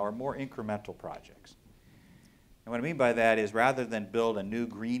projects now are more incremental projects. And what I mean by that is rather than build a new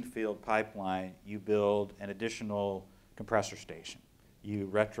greenfield pipeline, you build an additional compressor station. You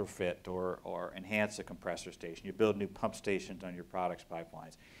retrofit or enhance a compressor station. You build new pump stations on your products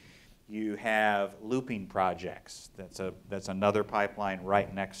pipelines. You have looping projects. That's another pipeline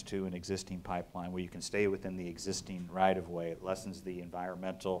right next to an existing pipeline where you can stay within the existing right-of-way. It lessens the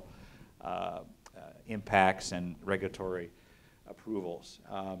environmental impacts and regulatory approvals.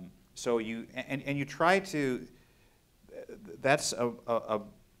 So you try to. That's a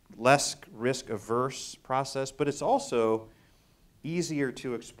less risk-averse process, but it's also easier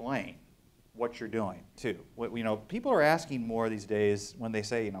to explain what you're doing too. You know, people are asking more these days when they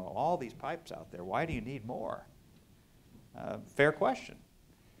say, you know, all these pipes out there, why do you need more? Fair question.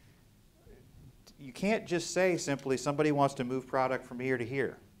 You can't just say simply somebody wants to move product from here to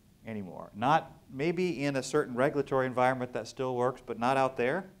here anymore. Not maybe in a certain regulatory environment that still works, but not out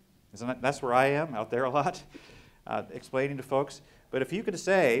there. That's where I am, out there a lot, explaining to folks. But if you could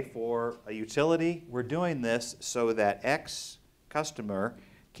say for a utility, we're doing this so that X customer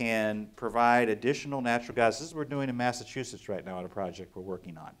can provide additional natural gas. This is what we're doing in Massachusetts right now on a project we're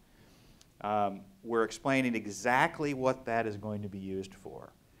working on. We're explaining exactly what that is going to be used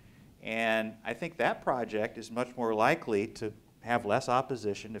for. And I think that project is much more likely to have less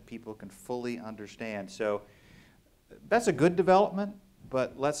opposition if people can fully understand. So that's a good development,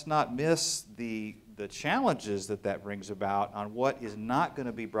 but let's not miss the challenges that brings about on what is not going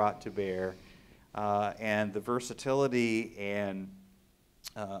to be brought to bear and the versatility and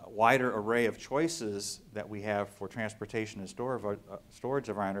wider array of choices that we have for transportation and storage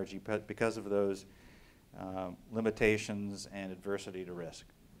of our energy because of those limitations and adversity to risk.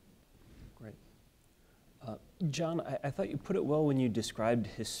 Great. John, I thought you put it well when you described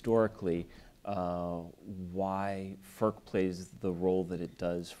historically why FERC plays the role that it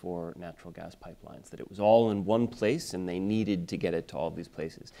does for natural gas pipelines, that it was all in one place and they needed to get it to all these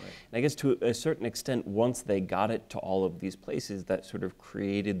places. Right. And I guess to a certain extent, once they got it to all of these places, that sort of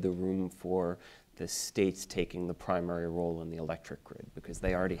created the room for the states taking the primary role in the electric grid because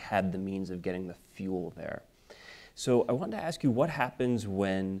they already had the means of getting the fuel there. So I wanted to ask you what happens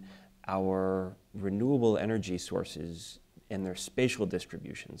when our renewable energy sources and their spatial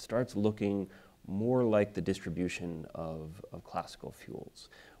distribution starts looking more like the distribution of classical fuels,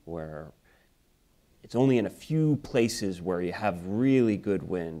 where it's only in a few places where you have really good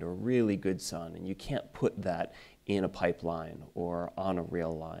wind or really good sun, and you can't put that in a pipeline or on a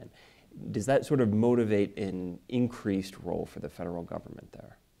rail line. Does that sort of motivate an increased role for the federal government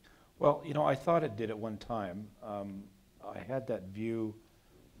there? Well, you know, I thought it did at one time. I had that view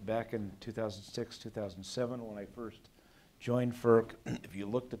back in 2006, 2007 when I first joined FERC. If you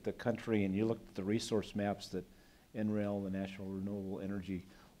looked at the country and you looked at the resource maps that NREL, the National Renewable Energy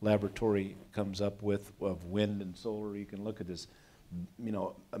Laboratory, comes up with of wind and solar, you can look at this, you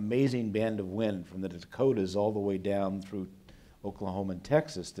know, amazing band of wind from the Dakotas all the way down through Oklahoma and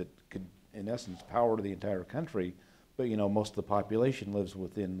Texas that could, in essence, power the entire country. But, you know, most of the population lives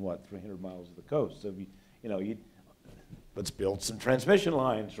within, what, 300 miles of the coast. So, if let's build some transmission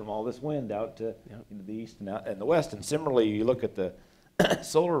lines from all this wind out to the east and out and the west. And similarly, you look at the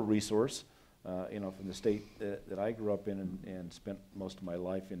solar resource, you know, from the state that I grew up in and spent most of my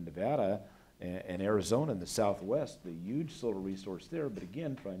life in Nevada. and Arizona in the Southwest, the huge solar resource there, but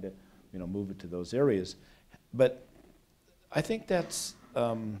again, trying to, move it to those areas. But I think that's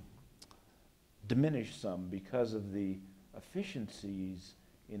diminished some because of the efficiencies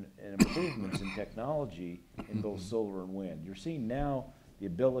and improvements in technology in both solar and wind. You're seeing now the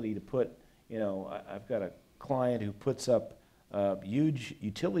ability to put, I've got a client who puts up huge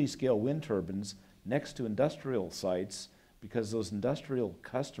utility scale wind turbines next to industrial sites because those industrial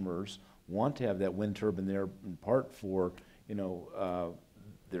customers want to have that wind turbine there in part for,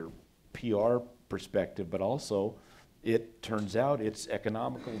 their PR perspective, but also it turns out it's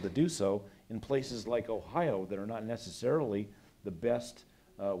economical to do so in places like Ohio that are not necessarily the best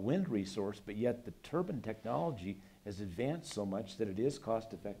wind resource, but yet the turbine technology has advanced so much that it is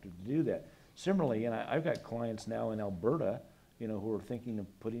cost effective to do that. Similarly, and I've got clients now in Alberta, who are thinking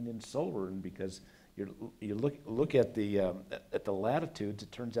of putting in solar, and because you look at the latitudes,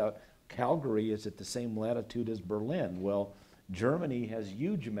 it turns out Calgary is at the same latitude as Berlin. Well, Germany has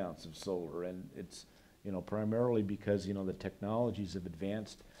huge amounts of solar, and it's primarily because the technologies have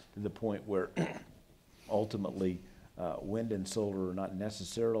advanced to the point where ultimately wind and solar are not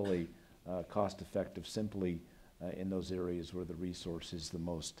necessarily cost effective simply in those areas where the resource is the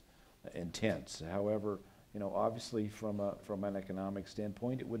most intense. However, obviously from an economic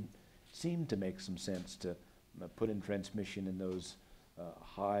standpoint, it would seem to make some sense to put in transmission in those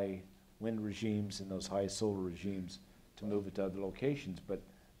high wind regimes and those high solar regimes to move it to other locations. But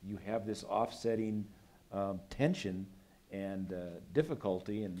you have this offsetting tension and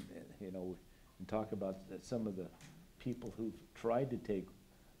difficulty, and talk about some of the people who've tried to take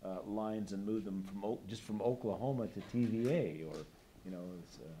lines and move them just from Oklahoma to TVA, or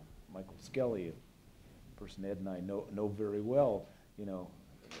it's Michael Skelly, a person Ed and I know very well,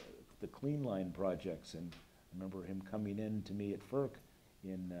 the Clean Line projects, and I remember him coming in to me at FERC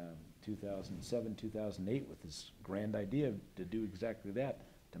in 2007, 2008 with this grand idea to do exactly that,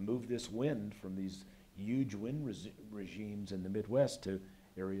 to move this wind from these huge wind regimes in the Midwest to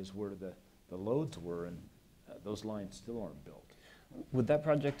areas where the loads were, and those lines still aren't built. Would that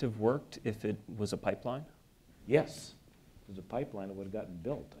project have worked if it was a pipeline? Yes, if it was a pipeline, it would have gotten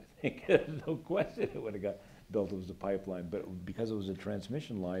built, I think. No question it would have got built if it was a pipeline, but because it was a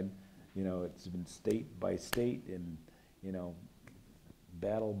transmission line, it's been state by state and,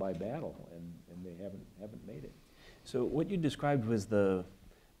 battle by battle, and they haven't made it. So what you described was the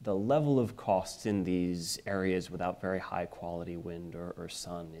level of costs in these areas without very high quality wind or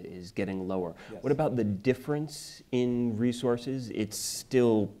sun is getting lower. Yes. What about the difference in resources? It's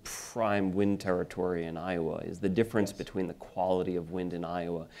still prime wind territory in Iowa. Is the difference between the quality of wind in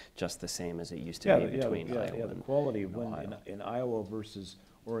Iowa just the same as it used to be between Iowa and the quality of wind in Iowa versus,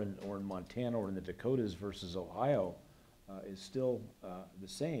 or in Montana or in the Dakotas versus Ohio is still the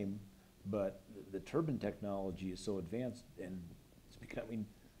same, but the turbine technology is so advanced and it's becoming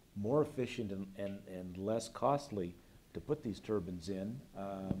more efficient and less costly to put these turbines in,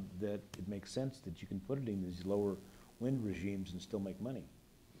 that it makes sense that you can put it in these lower wind regimes and still make money.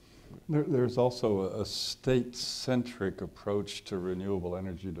 There's also a state-centric approach to renewable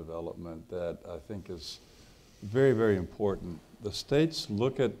energy development that I think is very, very important. The states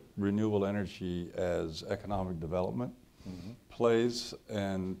look at renewable energy as economic development plays,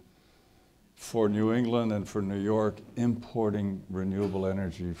 and for New England and for New York, importing renewable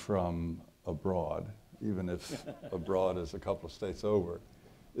energy from abroad, even if abroad is a couple of states over,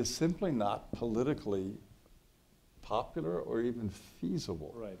 is simply not politically popular or even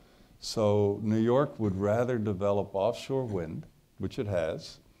feasible. Right. So New York would rather develop offshore wind, which it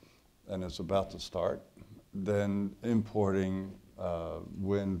has and is about to start, than importing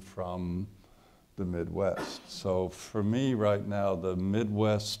wind from the Midwest. So for me right now, the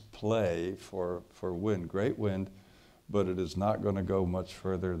Midwest play for wind, great wind, but it is not going to go much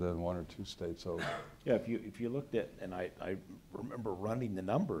further than 1 or 2 states over. Yeah, if you looked at, and I remember running the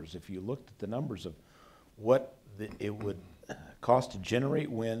numbers, if you looked at the numbers of what it would cost to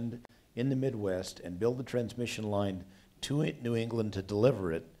generate wind in the Midwest and build the transmission line to New England to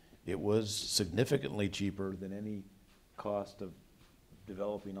deliver it, it was significantly cheaper than any cost of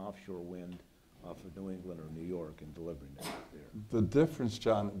developing offshore wind off of New England or New York and delivering it there. The difference,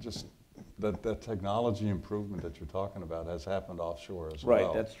 John, just that technology improvement that you're talking about has happened offshore as well.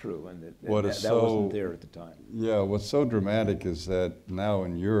 Right, that's true, and that so, wasn't there at the time. Yeah, what's so dramatic is that now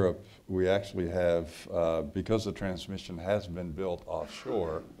in Europe, we actually have, because the transmission has been built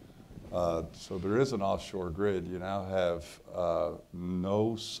offshore, so there is an offshore grid, you now have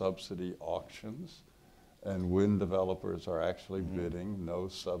no subsidy auctions, and wind developers are actually bidding no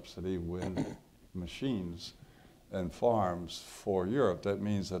subsidy wind machines. and farms for Europe. That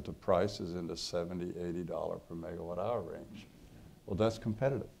means that the price is in the $70, $80 per megawatt hour range. Well, that's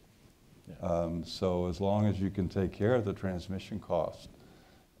competitive. So as long as you can take care of the transmission cost,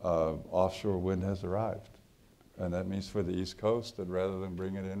 offshore wind has arrived. And that means for the East Coast that rather than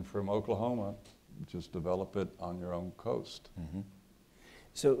bring it in from Oklahoma, just develop it on your own coast.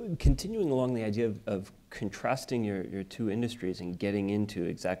 So continuing along the idea of contrasting your two industries and getting into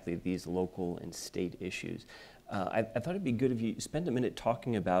exactly these local and state issues, I thought it'd be good if you spend a minute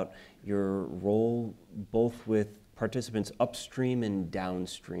talking about your role both with participants upstream and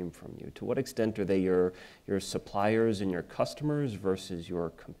downstream from you. To what extent are they your suppliers and your customers versus your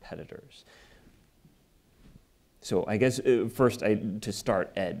competitors? So I guess first, to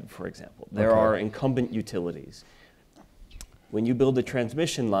start, Ed, for example, there are incumbent utilities. When you build a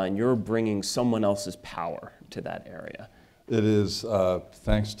transmission line, you're bringing someone else's power to that area. It is,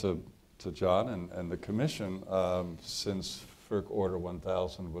 thanks to John and the Commission, since FERC Order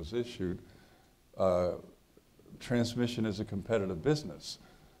 1000 was issued, transmission is a competitive business.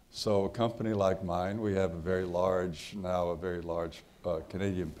 So a company like mine, we have a very large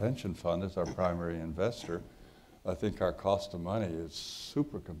Canadian pension fund as our primary investor. I think our cost of money is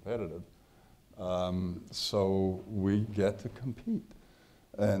super competitive. So we get to compete.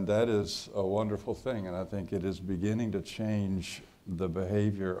 And that is a wonderful thing. And I think it is beginning to change the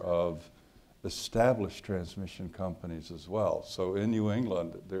behavior of established transmission companies as well. So in New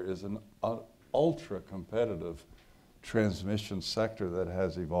England, there is an ultra competitive transmission sector that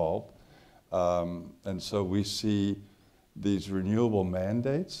has evolved. And so we see these renewable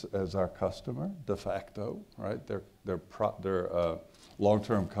mandates as our customer, de facto, right? They're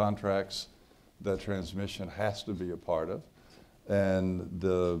long-term contracts that transmission has to be a part of. And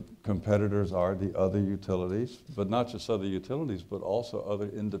the competitors are the other utilities, but not just other utilities, but also other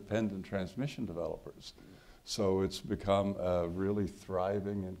independent transmission developers. So it's become a really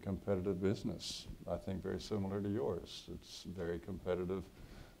thriving and competitive business, I think very similar to yours. It's very competitive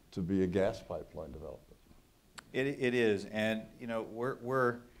to be a gas pipeline developer. It is, and you know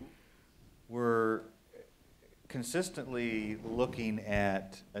we're consistently looking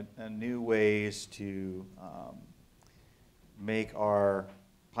at new ways to make our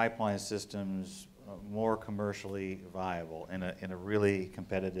pipeline systems more commercially viable in a really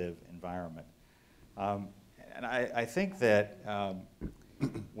competitive environment. And I think that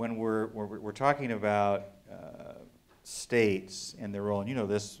when we're talking about states and their role, and you know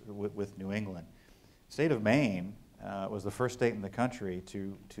this with New England, state of Maine was the first state in the country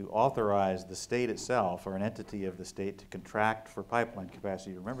to authorize the state itself or an entity of the state to contract for pipeline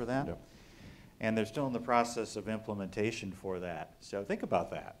capacity. Remember that? Yep. And they're still in the process of implementation for that. So think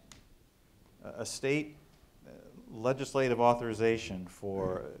about that. A state legislative authorization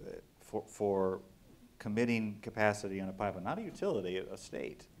for committing capacity on a pipeline, not a utility, a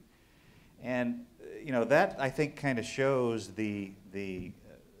state. And you know that I think kind of shows the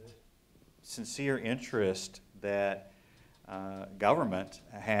sincere interest that government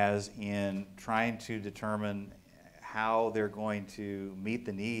has in trying to determine how they're going to meet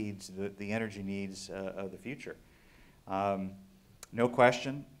the needs, the energy needs of the future. No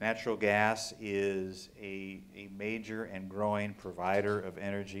question, natural gas is a major and growing provider of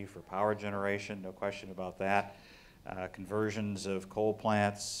energy for power generation, no question about that. Conversions of coal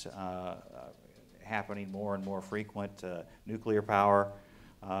plants happening more and more frequent, nuclear power,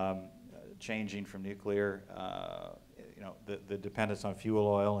 changing from nuclear, you know, the dependence on fuel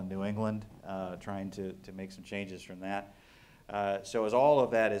oil in New England, trying to make some changes from that. So as all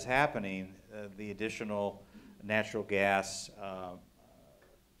of that is happening, the additional natural gas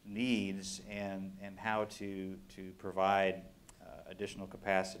needs and how to provide additional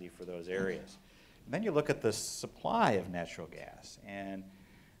capacity for those areas. And then you look at the supply of natural gas, and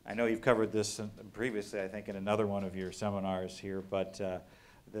I know you've covered this previously, I think, in another one of your seminars here, but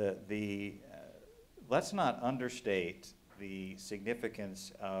let's not understate the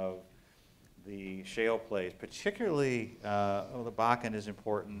significance of the shale plays, particularly, the Bakken is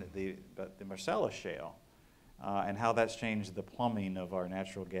important, but the Marcellus shale, and how that's changed the plumbing of our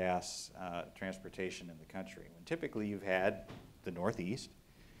natural gas transportation in the country. When typically you've had the Northeast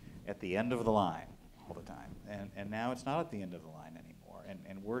at the end of the line all the time, and now it's not at the end of the line anymore,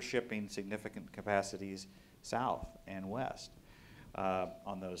 and we're shipping significant capacities south and west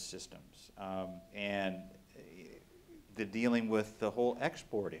on those systems, and the dealing with the whole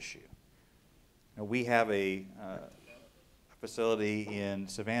export issue. Now, we have a facility in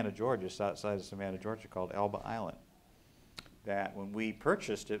Savannah, Georgia, just outside of Savannah, Georgia, called Elba Island, that when we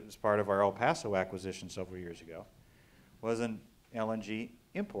purchased it as part of our El Paso acquisition several years ago, was an LNG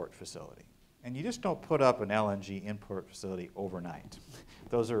import facility. And you just don't put up an LNG import facility overnight.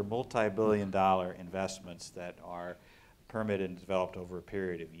 Those are multi-billion-dollar investments that are permitted and developed over a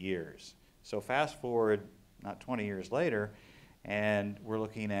period of years. So fast forward, not 20 years later, and we're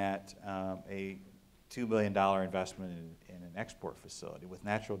looking at a $2 billion investment in an export facility with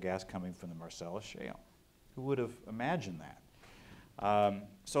natural gas coming from the Marcellus Shale. Who would have imagined that?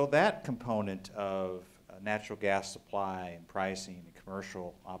 So that component of natural gas supply and pricing and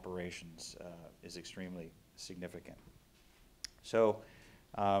commercial operations is extremely significant. So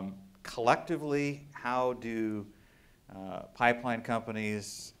collectively, how do pipeline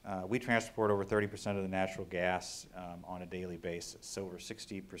companies, we transport over 30% of the natural gas on a daily basis. So over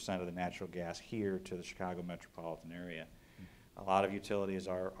 60% of the natural gas here to the Chicago metropolitan area. A lot of utilities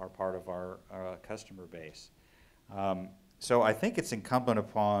are part of our customer base. So I think it's incumbent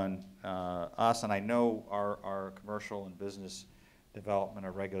upon us, and I know our commercial and business development,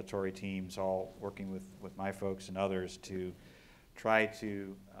 our regulatory teams, all working with my folks and others to try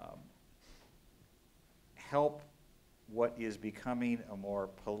to help what is becoming a more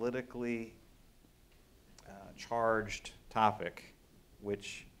politically charged topic,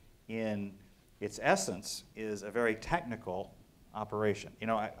 which in its essence is a very technical operation. You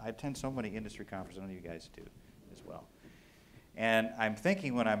know, I attend so many industry conferences, I know you guys do as well. And I'm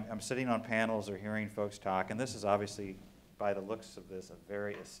thinking when I'm sitting on panels or hearing folks talk, and this is obviously, by the looks of this, a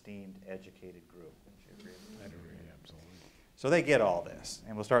very esteemed, educated group. Wouldn't you agree with that? I agree, absolutely. So they get all this,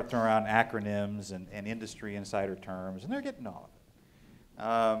 and we'll start throwing around acronyms and industry insider terms, and they're getting all of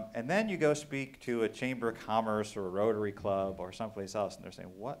it. And then you go speak to a chamber of commerce or a Rotary Club or someplace else, and they're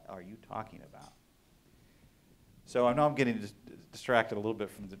saying, what are you talking about? So I know I'm getting distracted a little bit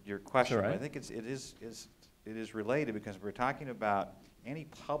from your question, That's all right. but I think it is related because we're talking about any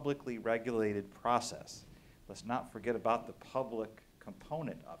publicly regulated process. Let's not forget about the public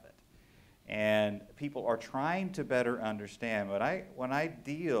component of it. And people are trying to better understand. But when I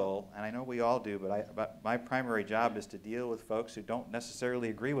deal, and I know we all do, but my primary job is to deal with folks who don't necessarily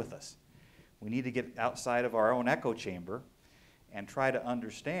agree with us. We need to get outside of our own echo chamber and try to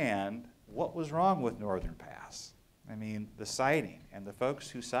understand what was wrong with Northern Pass. I mean, the siting and the folks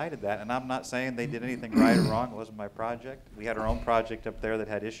who cited that, and I'm not saying they did anything right or wrong. It wasn't my project. We had our own project up there that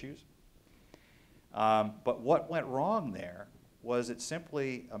had issues. But what went wrong there was it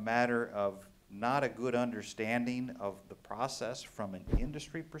simply a matter of not a good understanding of the process from an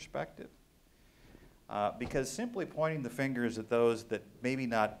industry perspective. Because simply pointing the fingers at those that maybe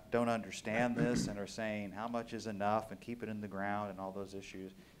don't understand this and are saying how much is enough and keep it in the ground and all those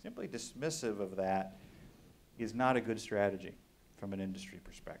issues, simply dismissive of that is not a good strategy from an industry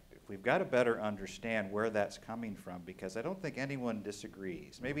perspective. We've got to better understand where that's coming from because I don't think anyone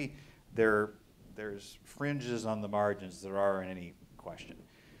disagrees. Maybe there's fringes on the margins there are in any question.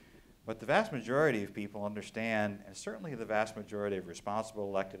 But the vast majority of people understand, and certainly the vast majority of responsible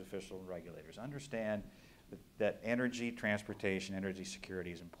elected officials and regulators understand that energy, transportation, energy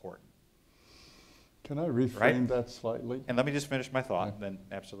security is important. Can I reframe Right? that slightly? And let me just finish my thought, then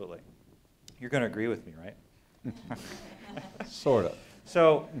absolutely. You're going to agree with me, right? Sort of.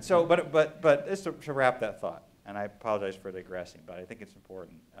 But just to wrap that thought, and I apologize for digressing, but I think it's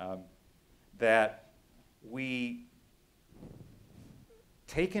important that we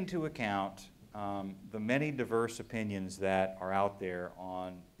take into account the many diverse opinions that are out there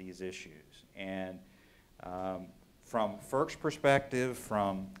on these issues. And from FERC's perspective,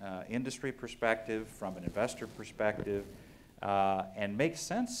 from industry perspective, from an investor perspective, and make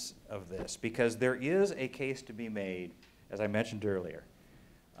sense of this because there is a case to be made, as I mentioned earlier,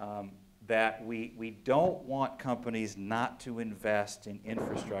 that we don't want companies not to invest in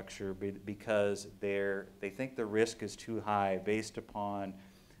infrastructure because they think the risk is too high based upon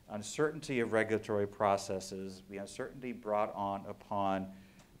uncertainty of regulatory processes, the uncertainty brought on upon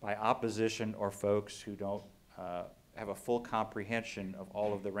by opposition or folks who don't have a full comprehension of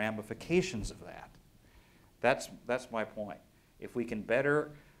all of the ramifications of that. That's my point. If we can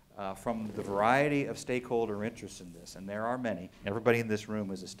better, from the variety of stakeholder interests in this, and there are many, everybody in this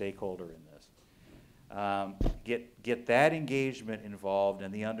room is a stakeholder in this, get that engagement involved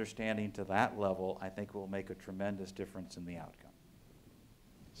and the understanding to that level, I think will make a tremendous difference in the outcome.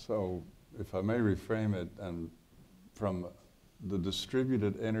 So if I may reframe it, and from the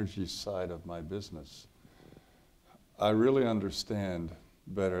distributed energy side of my business, I really understand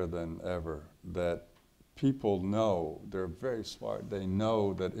better than ever that people know, they're very smart, they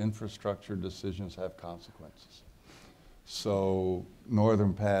know that infrastructure decisions have consequences. So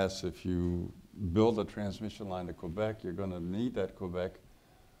Northern Pass, if you build a transmission line to Quebec, you're going to need that Quebec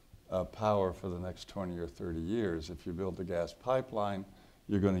power for the next 20 or 30 years. If you build a gas pipeline,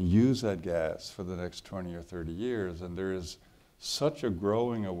 you're going to use that gas for the next 20 or 30 years. And there is such a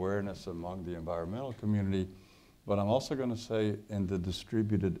growing awareness among the environmental community, but I'm also going to say in the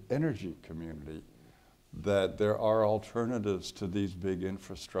distributed energy community, that there are alternatives to these big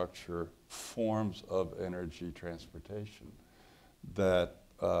infrastructure forms of energy transportation. That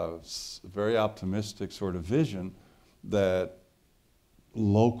very optimistic sort of vision that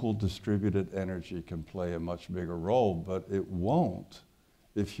local distributed energy can play a much bigger role, but it won't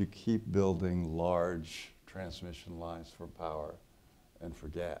if you keep building large transmission lines for power and for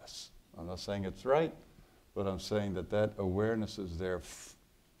gas. I'm not saying it's right, but I'm saying that that awareness is there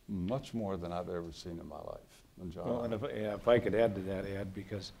much more than I've ever seen in my life. And John, Well, and if I could add to that, Ed,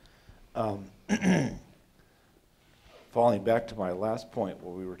 because falling back to my last point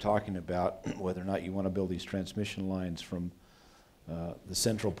where we were talking about whether or not you want to build these transmission lines from the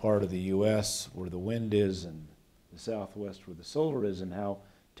central part of the U.S. where the wind is and the southwest where the solar is, and how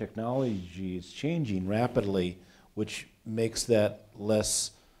technology is changing rapidly, which makes that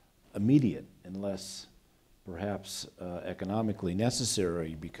less immediate and less perhaps economically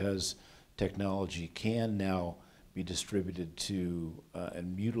necessary, because technology can now be distributed to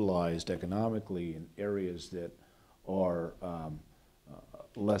and utilized economically in areas that are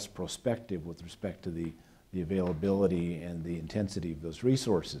less prospective with respect to the availability and the intensity of those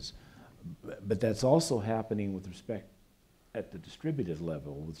resources. But that's also happening with respect at the distributed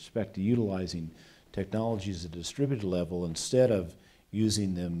level, with respect to utilizing technologies at a distributed level instead of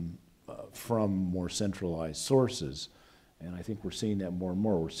using them from more centralized sources. And I think we're seeing that more and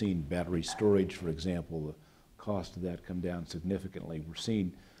more. We're seeing battery storage, for example, the cost of that come down significantly. We're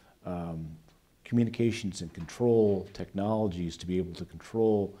seeing communications and control technologies to be able to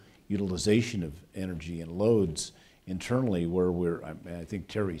control utilization of energy and loads internally, where I think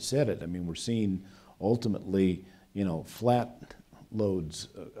Terry said it. I mean, we're seeing ultimately, flat loads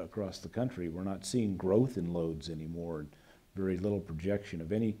across the country. We're not seeing growth in loads anymore. Very little projection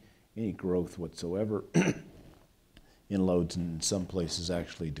of any growth whatsoever in loads, and in some places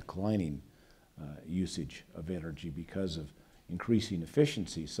actually declining usage of energy because of increasing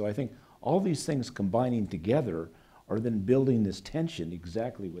efficiency. So I think all these things combining together are then building this tension,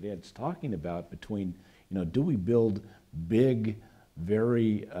 exactly what Ed's talking about, between, do we build big,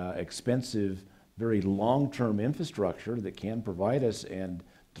 very expensive, very long-term infrastructure that can provide us and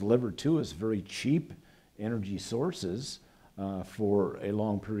deliver to us very cheap energy sources for a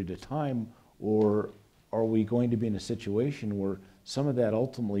long period of time, or are we going to be in a situation where some of that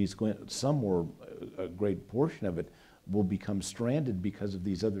ultimately is going, some or a great portion of it will become stranded because of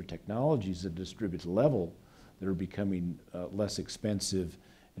these other technologies at a distributed level that are becoming less expensive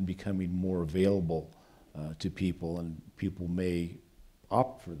and becoming more available to people, and people may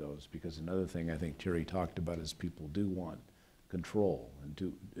opt for those, because another thing I think Terry talked about is people do want control,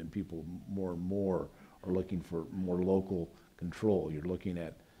 and people more and more are looking for more local control. You're looking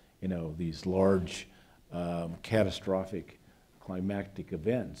at, these large catastrophic climatic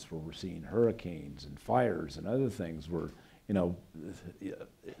events where we're seeing hurricanes and fires and other things where,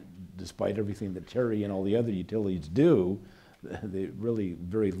 despite everything that Terry and all the other utilities do, they really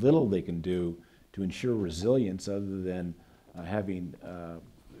very little they can do to ensure resilience other than having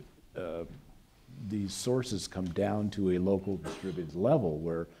these sources come down to a local distributed level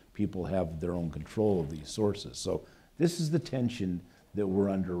where people have their own control of these sources. So this is the tension that we're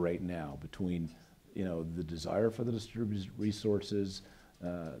under right now between, the desire for the distributed resources,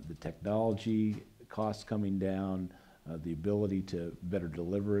 the technology costs coming down, the ability to better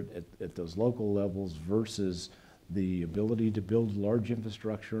deliver it at those local levels versus the ability to build large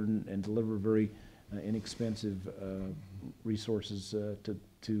infrastructure and deliver very inexpensive resources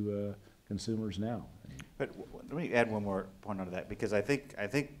to consumers now. But let me add one more point onto that, because I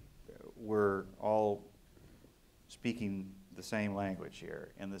think we're all speaking the same language here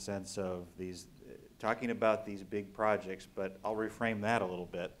in the sense of these talking about these big projects, but I'll reframe that a little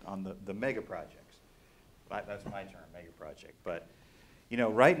bit on the mega projects. That's my term, mega project. But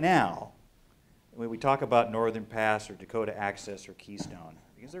right now, when we talk about Northern Pass or Dakota Access or Keystone,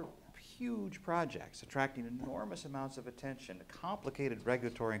 because they're huge projects attracting enormous amounts of attention, complicated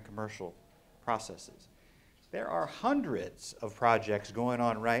regulatory and commercial processes. There are hundreds of projects going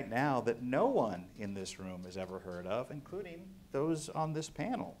on right now that no one in this room has ever heard of, including those on this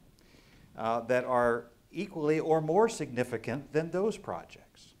panel, that are equally or more significant than those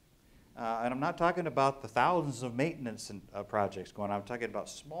projects. And I'm not talking about the thousands of maintenance projects going on. I'm talking about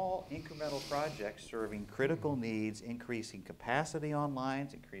small incremental projects serving critical needs, increasing capacity on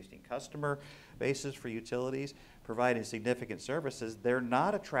lines, increasing customer bases for utilities, providing significant services. They're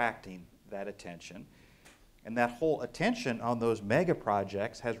not attracting that attention. And that whole attention on those mega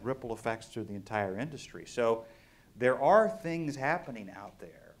projects has ripple effects through the entire industry. So there are things happening out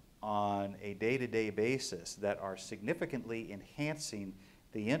there on a day-to-day basis that are significantly enhancing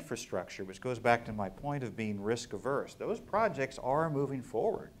the infrastructure, which goes back to my point of being risk averse. Those projects are moving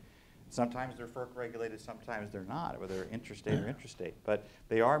forward. Sometimes they're FERC regulated, sometimes they're not, whether they're interstate or intrastate. But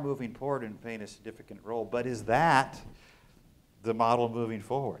they are moving forward and playing a significant role. But is that the model moving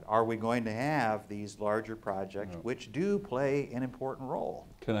forward? Are we going to have these larger projects which do play an important role?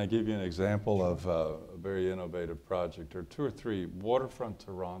 Can I give you an example of a very innovative project, or two or three? Waterfront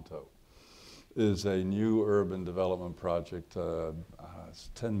Toronto is a new urban development project. It's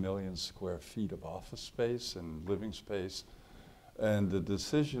 10 million square feet of office space and living space. And the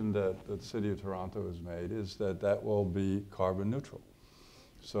decision that the City of Toronto has made is that that will be carbon neutral.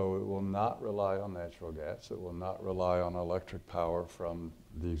 So it will not rely on natural gas. It will not rely on electric power from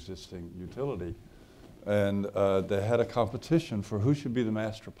the existing utility. And they had a competition for who should be the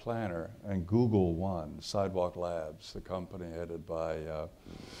master planner, and Google won. Sidewalk Labs, the company headed by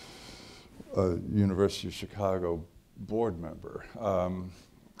a University of Chicago board member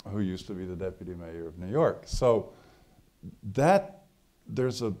who used to be the deputy mayor of New York. So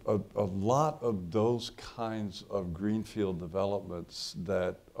there's a lot of those kinds of greenfield developments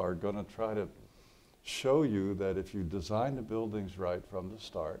that are going to try to show you that if you design the buildings right from the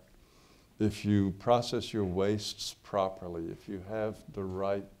start, if you process your wastes properly, if you have the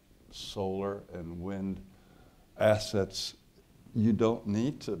right solar and wind assets, you don't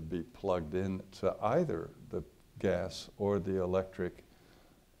need to be plugged in to either the gas or the electric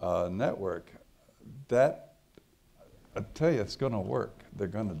network. That, I tell you, it's going to work. They're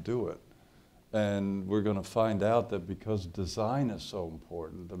going to do it. And we're going to find out that because design is so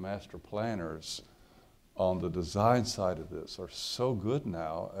important, the master planners on the design side of this are so good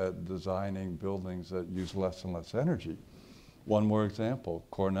now at designing buildings that use less and less energy. One more example,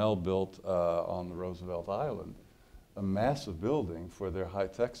 Cornell built on the Roosevelt Island a massive building for their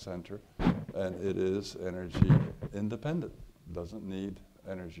high-tech center, and it is energy independent. Doesn't need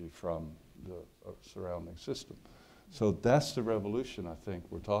energy from the surrounding system. So that's the revolution I think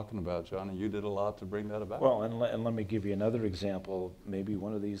we're talking about, Johnny. You did a lot to bring that about. Well, and let me give you another example, maybe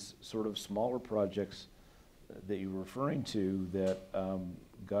one of these sort of smaller projects that you're referring to that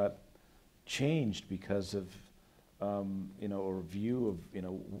got changed because of, or view of,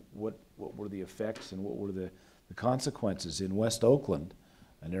 what were the effects and what were the consequences. In West Oakland,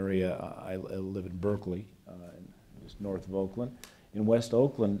 an area, I live in Berkeley, just north of Oakland. In West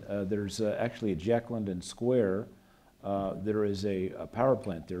Oakland, there's actually a Jack London Square. There is a power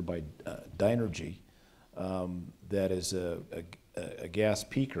plant there by Dynergy that is a gas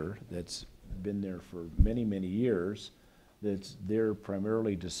peaker that's been there for many, many years, that's there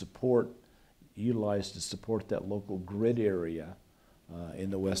primarily to utilized to support that local grid area in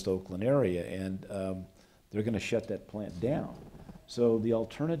the West Oakland area, and they're going to shut that plant down. So the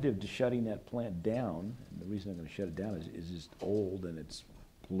alternative to shutting that plant down, and the reason they're going to shut it down is just old and it's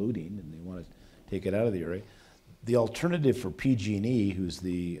polluting, and they want to take it out of the area. The alternative for PG&E, who's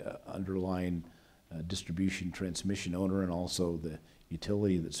the underlying distribution transmission owner and also the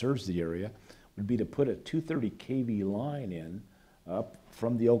utility that serves the area, would be to put a 230 kV line in up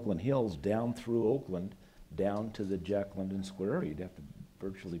from the Oakland Hills down through Oakland down to the Jack London Square area. You'd have to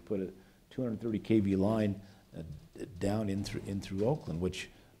virtually put a 230 kV line down in through Oakland, which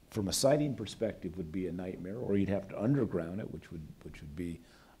from a siting perspective would be a nightmare, or you'd have to underground it, which would be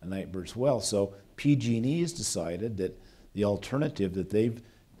a nightmare as well. So PG&E has decided that the alternative that they've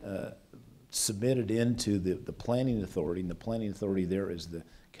submitted into the planning authority, and the planning authority there is the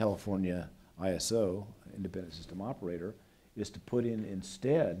California ISO, Independent System Operator, is to put in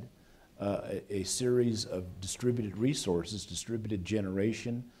instead a series of distributed resources, distributed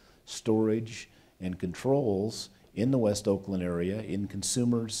generation, storage, and controls in the West Oakland area, in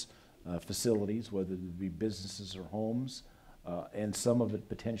consumers' facilities, whether it be businesses or homes, and some of it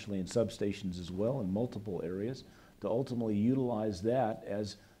potentially in substations as well in multiple areas, to ultimately utilize that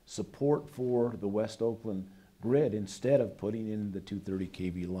as support for the West Oakland grid instead of putting in the 230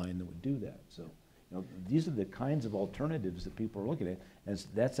 kV line that would do that. So, these are the kinds of alternatives that people are looking at, and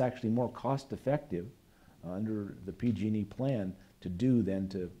that's actually more cost effective under the PG&E plan to do than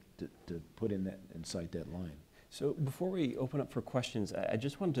to put in that and site that line. So before we open up for questions, I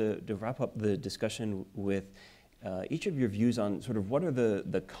just wanted to wrap up the discussion with each of your views on sort of what are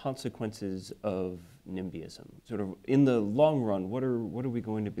the consequences of NIMBYism? Sort of in the long run, what are we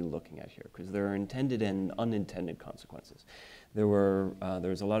going to be looking at here? Because there are intended and unintended consequences. There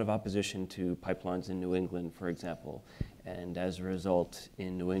was a lot of opposition to pipelines in New England, for example, and as a result,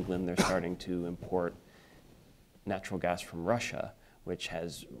 in New England, they're starting to import natural gas from Russia, which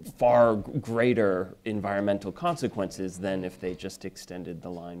has far greater environmental consequences than if they just extended the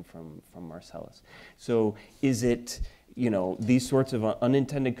line from Marcellus. So is it, these sorts of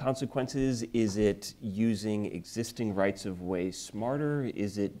unintended consequences? Is it using existing rights of way smarter?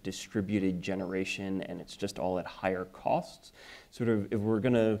 Is it distributed generation and it's just all at higher costs? Sort of, if we're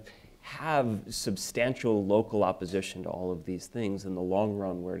going to have substantial local opposition to all of these things, in the long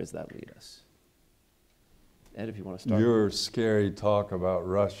run, where does that lead us? Ed, if you want to start. Your scary talk about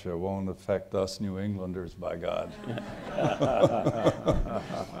Russia won't affect us New Englanders, by God.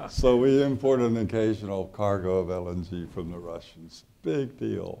 So we import an occasional cargo of LNG from the Russians. Big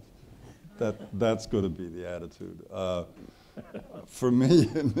deal. That's going to be the attitude. For me,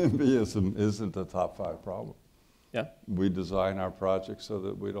 NIMBYism isn't a top 5 problem. Yeah. We design our projects so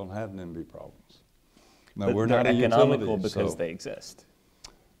that we don't have NIMBY problems. Now, But we're they're not a economical utility, because so, they exist.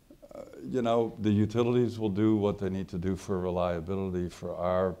 the utilities will do what they need to do for reliability. For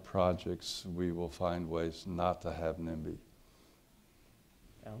our projects, we will find ways not to have NIMBY.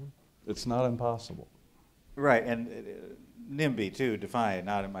 Alan? It's not impossible. Right, and NIMBY too, defined,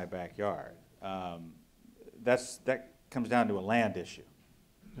 not in my backyard. That comes down to a land issue.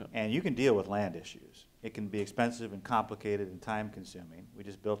 Yeah. And you can deal with land issues. It can be expensive and complicated and time consuming. We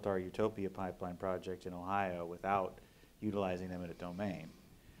just built our Utopia pipeline project in Ohio without utilizing eminent domain.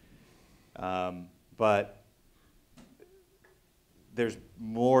 But there's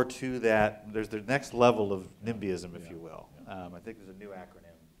more to that. There's the next level of NIMBYism, if you will. I think there's a new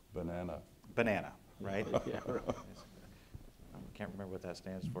acronym. Banana, right? Yeah. I can't remember what that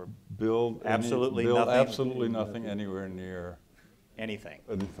stands for. Build Absolutely build nothing. absolutely nothing anywhere near Anything.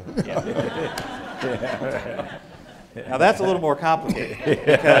 anything. Yeah. Now that's a little more complicated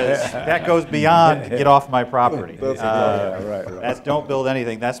because that goes beyond get off my property. Right. That's don't build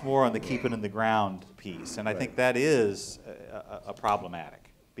anything. That's more on the keep it in the ground piece, and I think that is a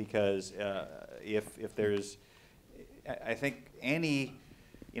problematic because if there's, I think any,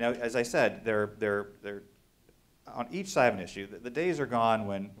 as I said, they're on each side of an issue. The days are gone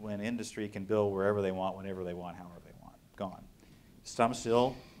when industry can build wherever they want, whenever they want, however they want. Gone. Some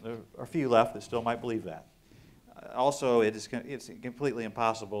still, there are a few left that still might believe that. Also, it's completely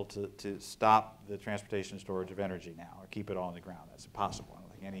impossible to stop the transportation and storage of energy now or keep it all on the ground. That's impossible. I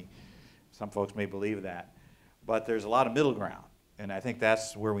don't think some folks may believe that. But there's a lot of middle ground, and I think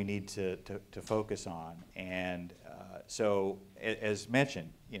that's where we need to focus on. And so, as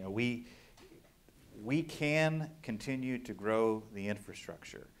mentioned, we can continue to grow the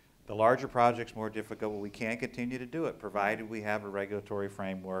infrastructure. The larger projects more difficult, but we can continue to do it, provided we have a regulatory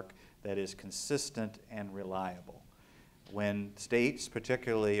framework that is consistent and reliable. When states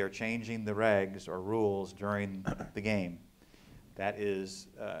particularly are changing the regs or rules during the game, that is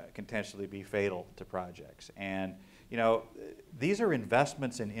can potentially be fatal to projects. And these are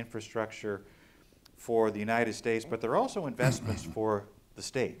investments in infrastructure for the United States, but they're also investments for the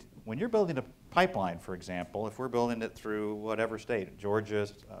state. When you're building a pipeline, for example, if we're building it through whatever state, Georgia,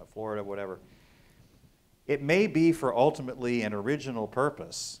 Florida, whatever, it may be for ultimately an original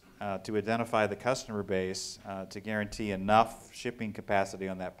purpose to identify the customer base to guarantee enough shipping capacity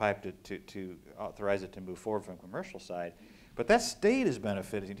on that pipe to authorize it to move forward from the commercial side. But that state is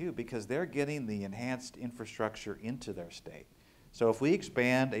benefiting too because they're getting the enhanced infrastructure into their state. So if we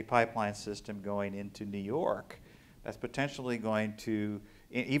expand a pipeline system going into New York, that's potentially going to,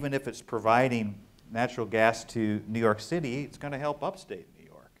 even if it's providing natural gas to New York City, it's going to help upstate New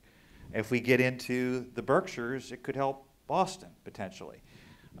York. If we get into the Berkshires, it could help Boston potentially.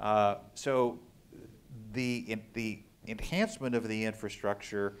 So the enhancement of the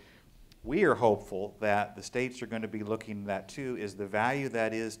infrastructure, we are hopeful that the states are going to be looking at that too, is the value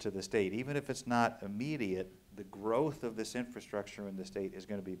that is to the state. Even if it's not immediate, the growth of this infrastructure in the state is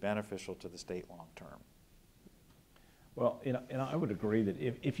going to be beneficial to the state long term. Well, and I would agree that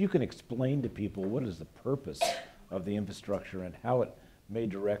if you can explain to people what is the purpose of the infrastructure and how it may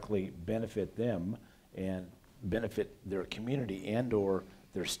directly benefit them and benefit their community and or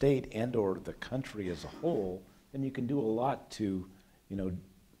their state and or the country as a whole, then you can do a lot to,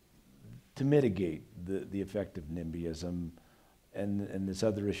 to mitigate the effect of NIMBYism. And this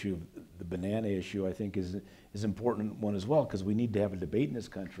other issue, the banana issue, I think is an important one as well, because we need to have a debate in this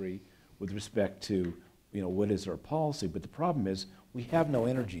country with respect to what is our policy. But the problem is we have no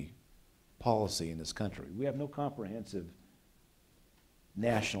energy policy in this country. We have no comprehensive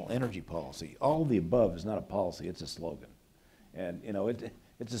national energy policy. All of the above is not a policy, it's a slogan. And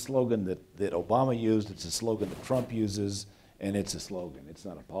it's a slogan that Obama used, it's a slogan that Trump uses, and it's a slogan, it's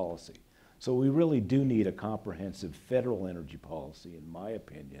not a policy. So we really do need a comprehensive federal energy policy, in my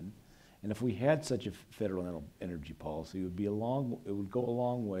opinion, And if we had such a federal energy policy, it would go a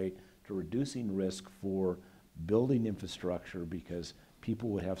long way to reducing risk for building infrastructure, because people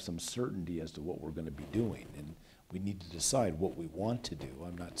would have some certainty as to what we're going to be doing. And we need to decide what we want to do.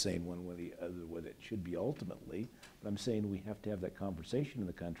 I'm not saying one way or the other what it should be ultimately, but I'm saying we have to have that conversation in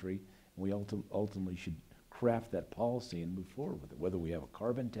the country, and we ultimately should craft that policy and move forward with it. Whether we have a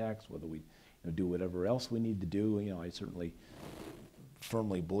carbon tax, whether we do whatever else we need to do, I certainly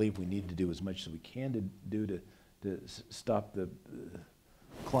firmly believe we need to do as much as we can to do to stop the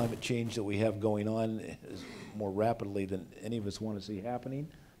climate change that we have going on more rapidly than any of us want to see happening.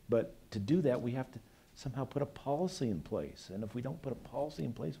 But to do that, we have to somehow put a policy in place. And if we don't put a policy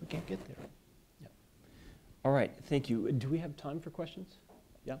in place, we can't get there. Yeah. All right, thank you. Do we have time for questions?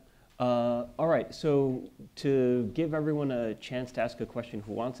 Yeah. All right, so to give everyone a chance to ask a question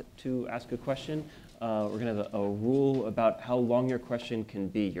who wants to ask a question, we're going to have a rule about how long your question can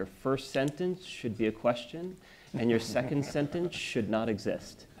be. Your first sentence should be a question, and your second sentence should not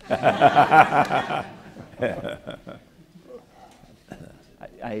exist. So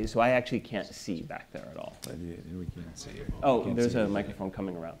I actually can't see back there at all. We can't see it. Oh, there's a microphone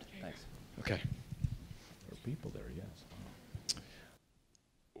coming around. Thanks. Okay. There are people there, yes.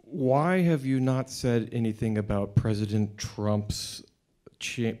 Why have you not said anything about President Trump's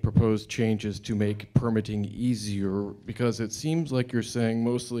proposed changes to make permitting easier? Because it seems like you're saying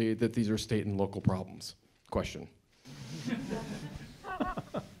mostly that these are state and local problems. Question.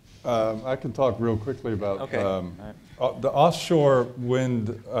 I can talk real quickly about Okay. The offshore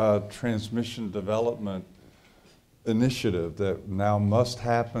wind transmission development initiative that now must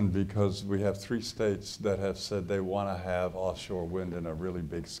happen, because we have 3 states that have said they want to have offshore wind in a really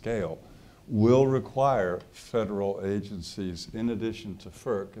big scale, will require federal agencies, in addition to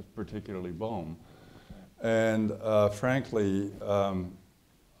FERC, particularly BOEM. And frankly,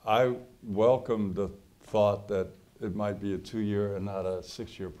 I welcome the thought that it might be a 2-year and not a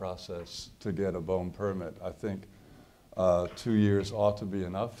 6-year process to get a BOEM permit. I think 2 years ought to be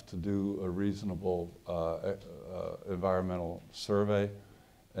enough to do a reasonable environmental survey,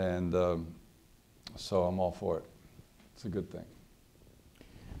 and so I'm all for it. It's a good thing.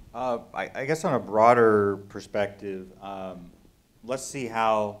 I guess on a broader perspective, let's see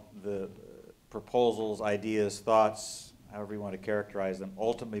how the proposals, ideas, thoughts, however you want to characterize them,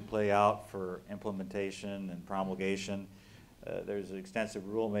 ultimately play out for implementation and promulgation. There's an extensive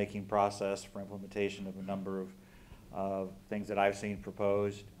rulemaking process for implementation of a number of things that I've seen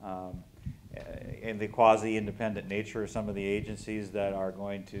proposed, and the quasi-independent nature of some of the agencies that are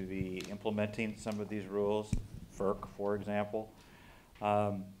going to be implementing some of these rules, FERC, for example.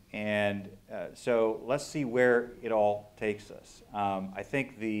 So let's see where it all takes us. I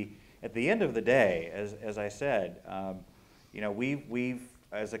think at the end of the day, as I said, we've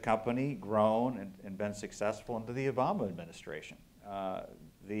as a company grown and been successful under the Obama administration.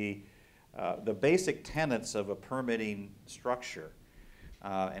 The basic tenets of a permitting structure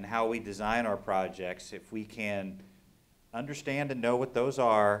and how we design our projects, if we can understand and know what those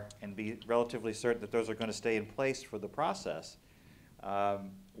are and be relatively certain that those are going to stay in place for the process,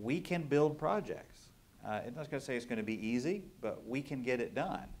 we can build projects. I'm not going to say it's going to be easy, but we can get it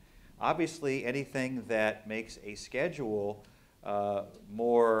done. Obviously, anything that makes a schedule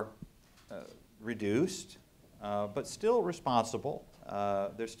more reduced, but still responsible.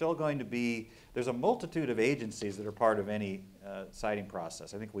 There's still going to be, there's a multitude of agencies that are part of any siting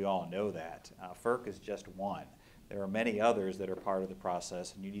process. I think we all know that. FERC is just one. There are many others that are part of the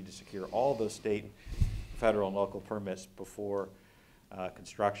process, and you need to secure all those state, federal, and local permits before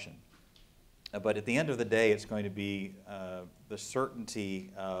construction. But at the end of the day, it's going to be the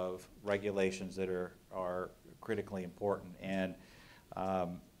certainty of regulations that are critically important. And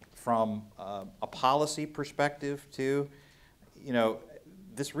from a policy perspective too,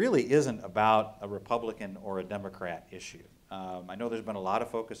 this really isn't about a Republican or a Democrat issue. I know there's been a lot of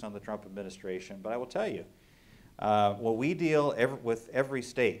focus on the Trump administration, but I will tell you, well, we deal with every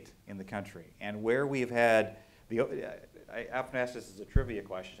state in the country, and where we've had I often ask this as a trivia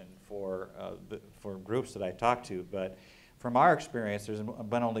question for groups that I talk to, but from our experience, there's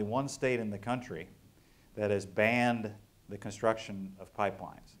been only one state in the country that has banned the construction of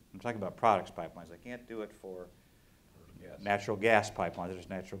pipelines. I'm talking about products pipelines. I can't do it for natural gas pipelines. There's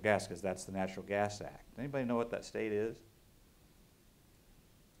natural gas because that's the Natural Gas Act. Anybody know what that state is?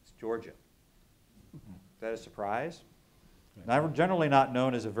 It's Georgia. Is that a surprise? Now, generally not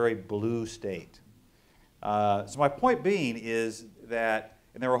known as a very blue state. So my point being is that,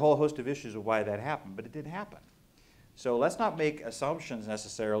 and there were a whole host of issues of why that happened, but it did happen. So let's not make assumptions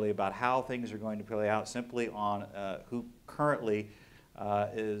necessarily about how things are going to play out simply on who currently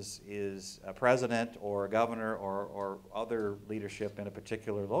is a president or a governor or other leadership in a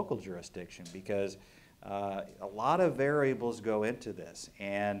particular local jurisdiction, because a lot of variables go into this.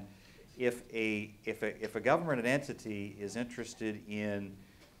 And if a government entity is interested in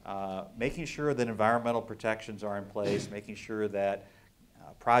making sure that environmental protections are in place, making sure that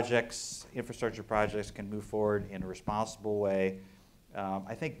infrastructure projects can move forward in a responsible way,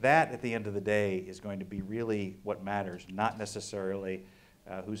 I think that at the end of the day is going to be really what matters, not necessarily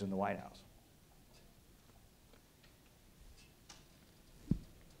who's in the White House. We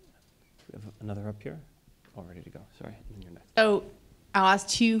have another up here. All ready to go. Sorry, and then you're next. So I'll ask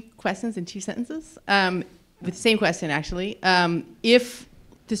 2 questions in 2 sentences, with the same question, actually. If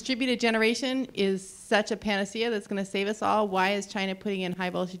distributed generation is such a panacea that's going to save us all, why is China putting in high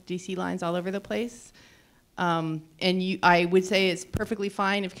voltage DC lines all over the place? I would say it's perfectly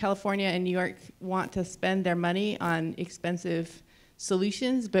fine if California and New York want to spend their money on expensive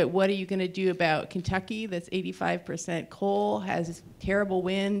solutions, but what are you going to do about Kentucky that's 85% coal, has terrible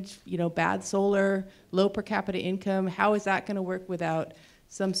wind, bad solar, low per capita income? How is that going to work without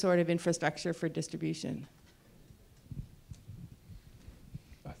some sort of infrastructure for distribution?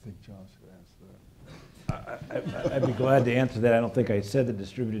 I think John should answer that. I'd be glad to answer that. I don't think I said that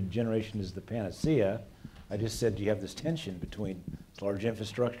distributed generation is the panacea. I just said you have this tension between large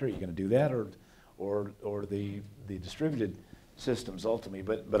infrastructure, you're going to do that, or the distributed systems ultimately.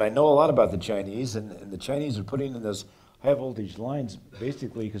 But I know a lot about the Chinese, and the Chinese are putting in those high voltage lines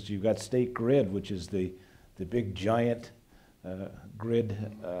basically because you've got State Grid, which is the big giant grid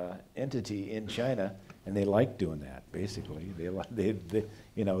entity in China, and they like doing that. Basically, they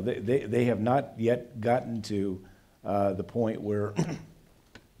have not yet gotten to the point where,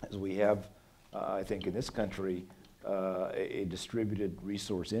 as we have, I think in this country, a distributed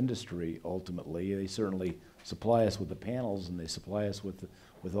resource industry. Ultimately, they certainly supply us with the panels and they supply us with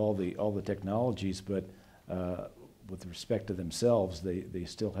all the technologies, but with respect to themselves, they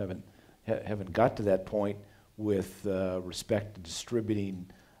still haven't got to that point with respect to distributing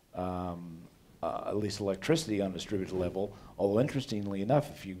at least electricity on a distributed level. Although interestingly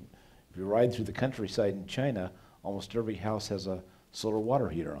enough, if you ride through the countryside in China, almost every house has a solar water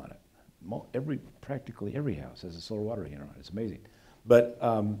heater on it. Practically every house has a solar water heater on it. It's amazing. But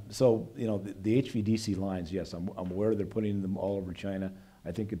so the HVDC lines, yes, I'm aware they're putting them all over China.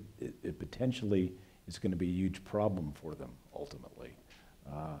 I think it potentially is going to be a huge problem for them ultimately,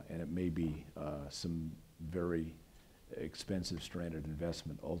 and it may be some very expensive stranded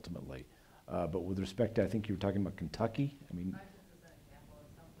investment ultimately. But with respect to, I think you were talking about Kentucky. I mean.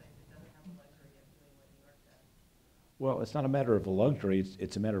 Well, it's not a matter of a luxury.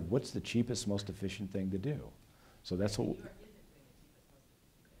 It's a matter of what's the cheapest, most efficient thing to do. So that's what.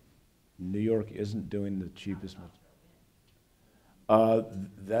 New York isn't doing the cheapest.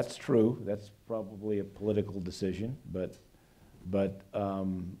 That's true. That's probably a political decision, but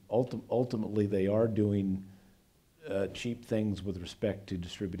ultimately they are doing cheap things with respect to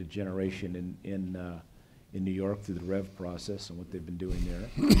distributed generation in New York through the REV process and what they've been doing there.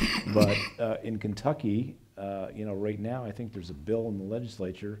 But in Kentucky, right now I think there's a bill in the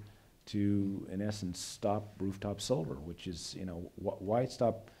legislature to, in essence, stop rooftop solar, which is, why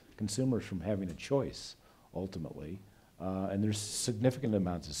stop consumers from having a choice ultimately? And there's significant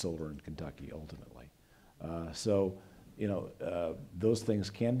amounts of solar in Kentucky ultimately. So those things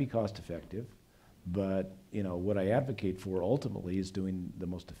can be cost effective, but what I advocate for ultimately is doing the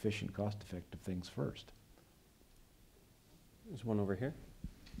most efficient, cost effective things first. There's one over here.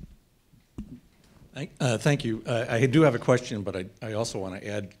 Thank you. I do have a question, but I also want to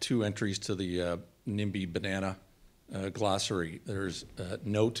add 2 entries to the NIMBY banana glossary. There's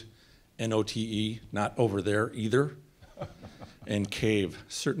note, N-O-T-E, not over there either, and cave,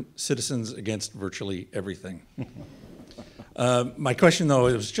 certain citizens against virtually everything. My question, though,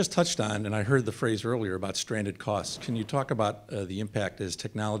 it was just touched on, and I heard the phrase earlier about stranded costs. Can you talk about the impact as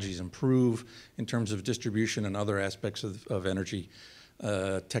technologies improve in terms of distribution and other aspects of energy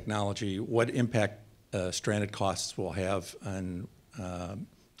technology, what impact stranded costs will have on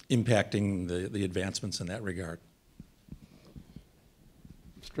impacting the advancements in that regard?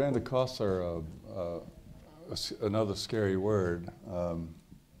 Stranded costs are another scary word.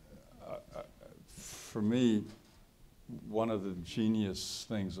 For me, one of the genius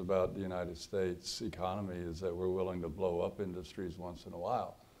things about the United States economy is that we're willing to blow up industries once in a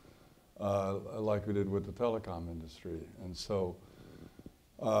while, like we did with the telecom industry. And so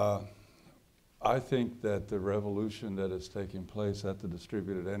I think that the revolution that is taking place at the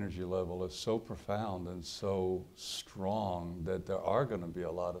distributed energy level is so profound and so strong that there are going to be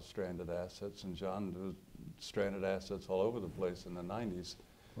a lot of stranded assets. And John stranded assets all over the place in the 90s.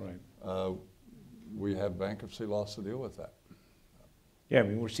 Right. We have bankruptcy laws to deal with that. Yeah, I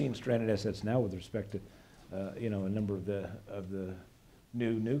mean, we're seeing stranded assets now with respect to, you know, a number of the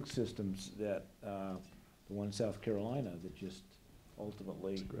new nuke systems that, the one in South Carolina that just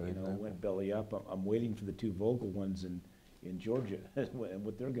ultimately, you know, went belly up. I'm waiting for the two Vogel ones in Georgia and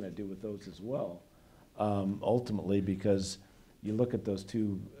what they're going to do with those as well. Ultimately, because you look at those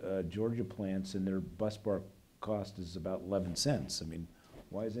two Georgia plants and their bus bar cost is about 11 cents. I mean,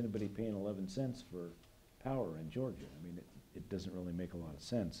 why is anybody paying 11 cents for power in Georgia? I mean, it doesn't really make a lot of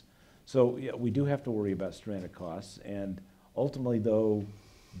sense. So yeah, we do have to worry about stranded costs, and ultimately, though,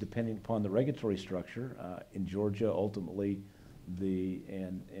 depending upon the regulatory structure in Georgia, ultimately,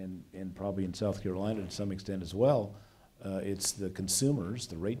 and probably in South Carolina to some extent as well, it's the consumers,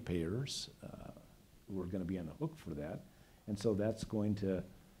 the ratepayers, who are going to be on the hook for that, and so that's going to,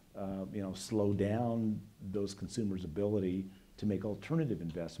 you know, slow down those consumers' ability to make alternative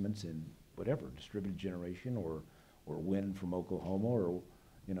investments in whatever, distributed generation or wind from Oklahoma or,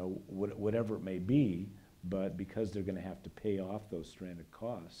 you know, whatever it may be. But because they're going to have to pay off those stranded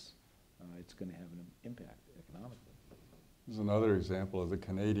costs, it's going to have an impact economically. There's another example of the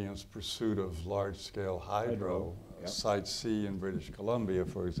Canadians' pursuit of large-scale hydro. Yep. Site C in British Columbia,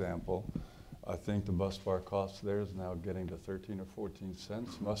 for example. I think the bus bar cost there is now getting to 13 or 14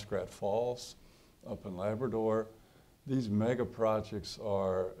 cents. Muskrat Falls up in Labrador. These mega projects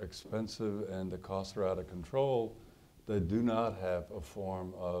are expensive and the costs are out of control. They do not have a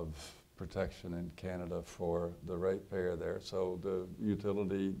form of protection in Canada for the ratepayer there. So the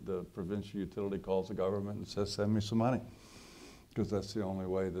utility, the provincial utility calls the government and says, send me some money, because that's the only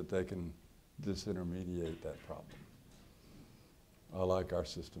way that they can disintermediate that problem. I like our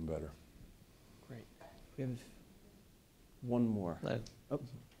system better. Great. We have one more. Hello. Oh.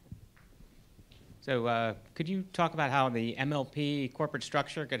 So could you talk about how the MLP corporate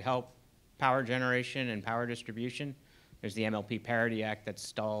structure could help power generation and power distribution? There's the MLP Parity Act that's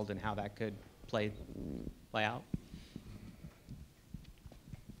stalled, and how that could play out.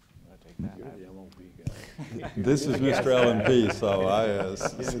 I'll take that. You're the MLP guy. This is Mr. LNP, so I You're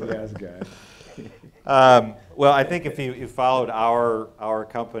the gas guy. Well, I think if you followed our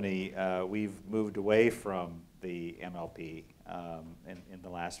company, we've moved away from the MLP in the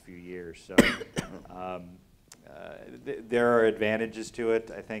last few years. So there are advantages to it.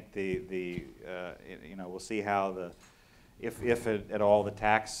 I think you know, we'll see how if at all the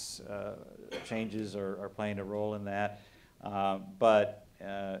tax changes are playing a role in that. But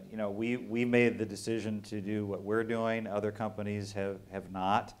you know, we made the decision to do what we're doing. Other companies have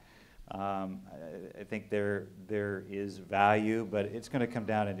not. I think there is value, but it's going to come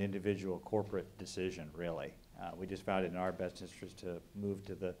down to an individual corporate decision, really. We just found it in our best interest to move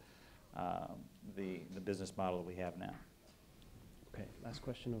to the business model that we have now. Okay, last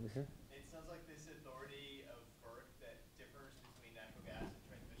question over here. It sounds like this authority of FERC that differs between natural gas and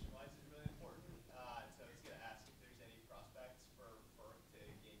transmission lines is really important. So I was going to ask if there's any prospects for FERC to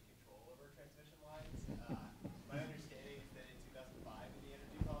gain control over transmission lines. My understanding is that in 2005 in the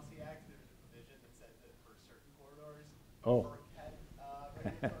Energy Policy Act, there was a provision that said that for certain corridors, FERC had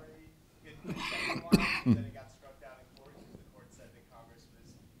regulatory good transmission lines, and then it got struck down in court because the court said that Congress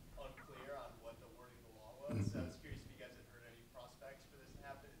was unclear on what the wording of the law was. So I was curious if you guys had heard any prospects for this to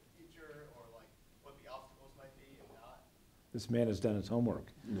happen in the future, or like what the obstacles might be if not. This man has done his homework.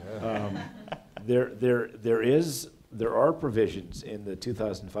 Yeah. There are provisions in the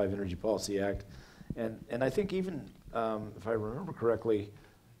 2005 Energy Policy Act, and I think even if I remember correctly,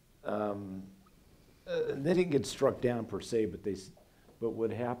 they didn't get struck down per se, but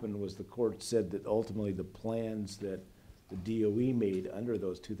what happened was the court said that ultimately the plans that the DOE made under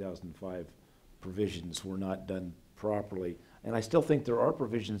those 2005 provisions were not done properly. And I still think there are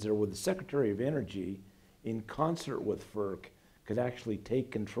provisions there where the Secretary of Energy, in concert with FERC, could actually take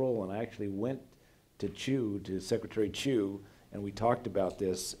control. And I actually went to Secretary Chu, and we talked about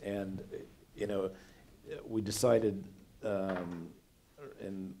this, and you know, we decided, and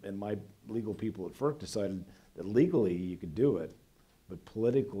my legal people at FERC decided that legally you could do it, but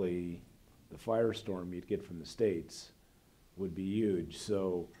politically, the firestorm you'd get from the states would be huge.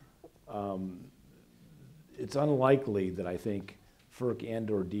 So it's unlikely that I think FERC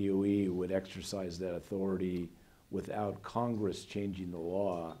and/or DOE would exercise that authority without Congress changing the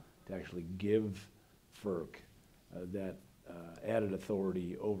law to actually give FERC that added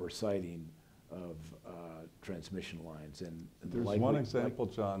authority oversighting of transmission lines. And There's one example,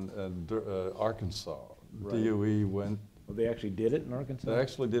 John, Arkansas. Right. DOE went. Well, they actually did it in Arkansas? They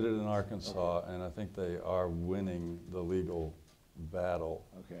actually did it in Arkansas, and I think they are winning the legal battle,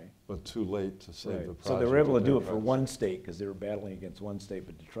 Okay. but too late to save the Right. project. So they were able to at do their it for price. one state because they were battling against one state,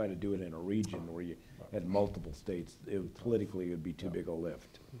 but to try to do it in a region where you had multiple states, politically it would be too big a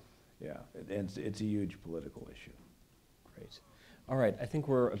lift. Yeah, and it's a huge political issue. Great. All right, I think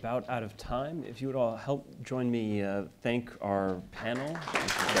we're about out of time. If you would all help join me thank our panel.